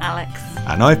 I've been Alex.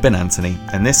 And I've been Anthony,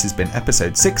 and this has been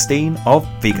episode 16 of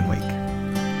Vegan Week.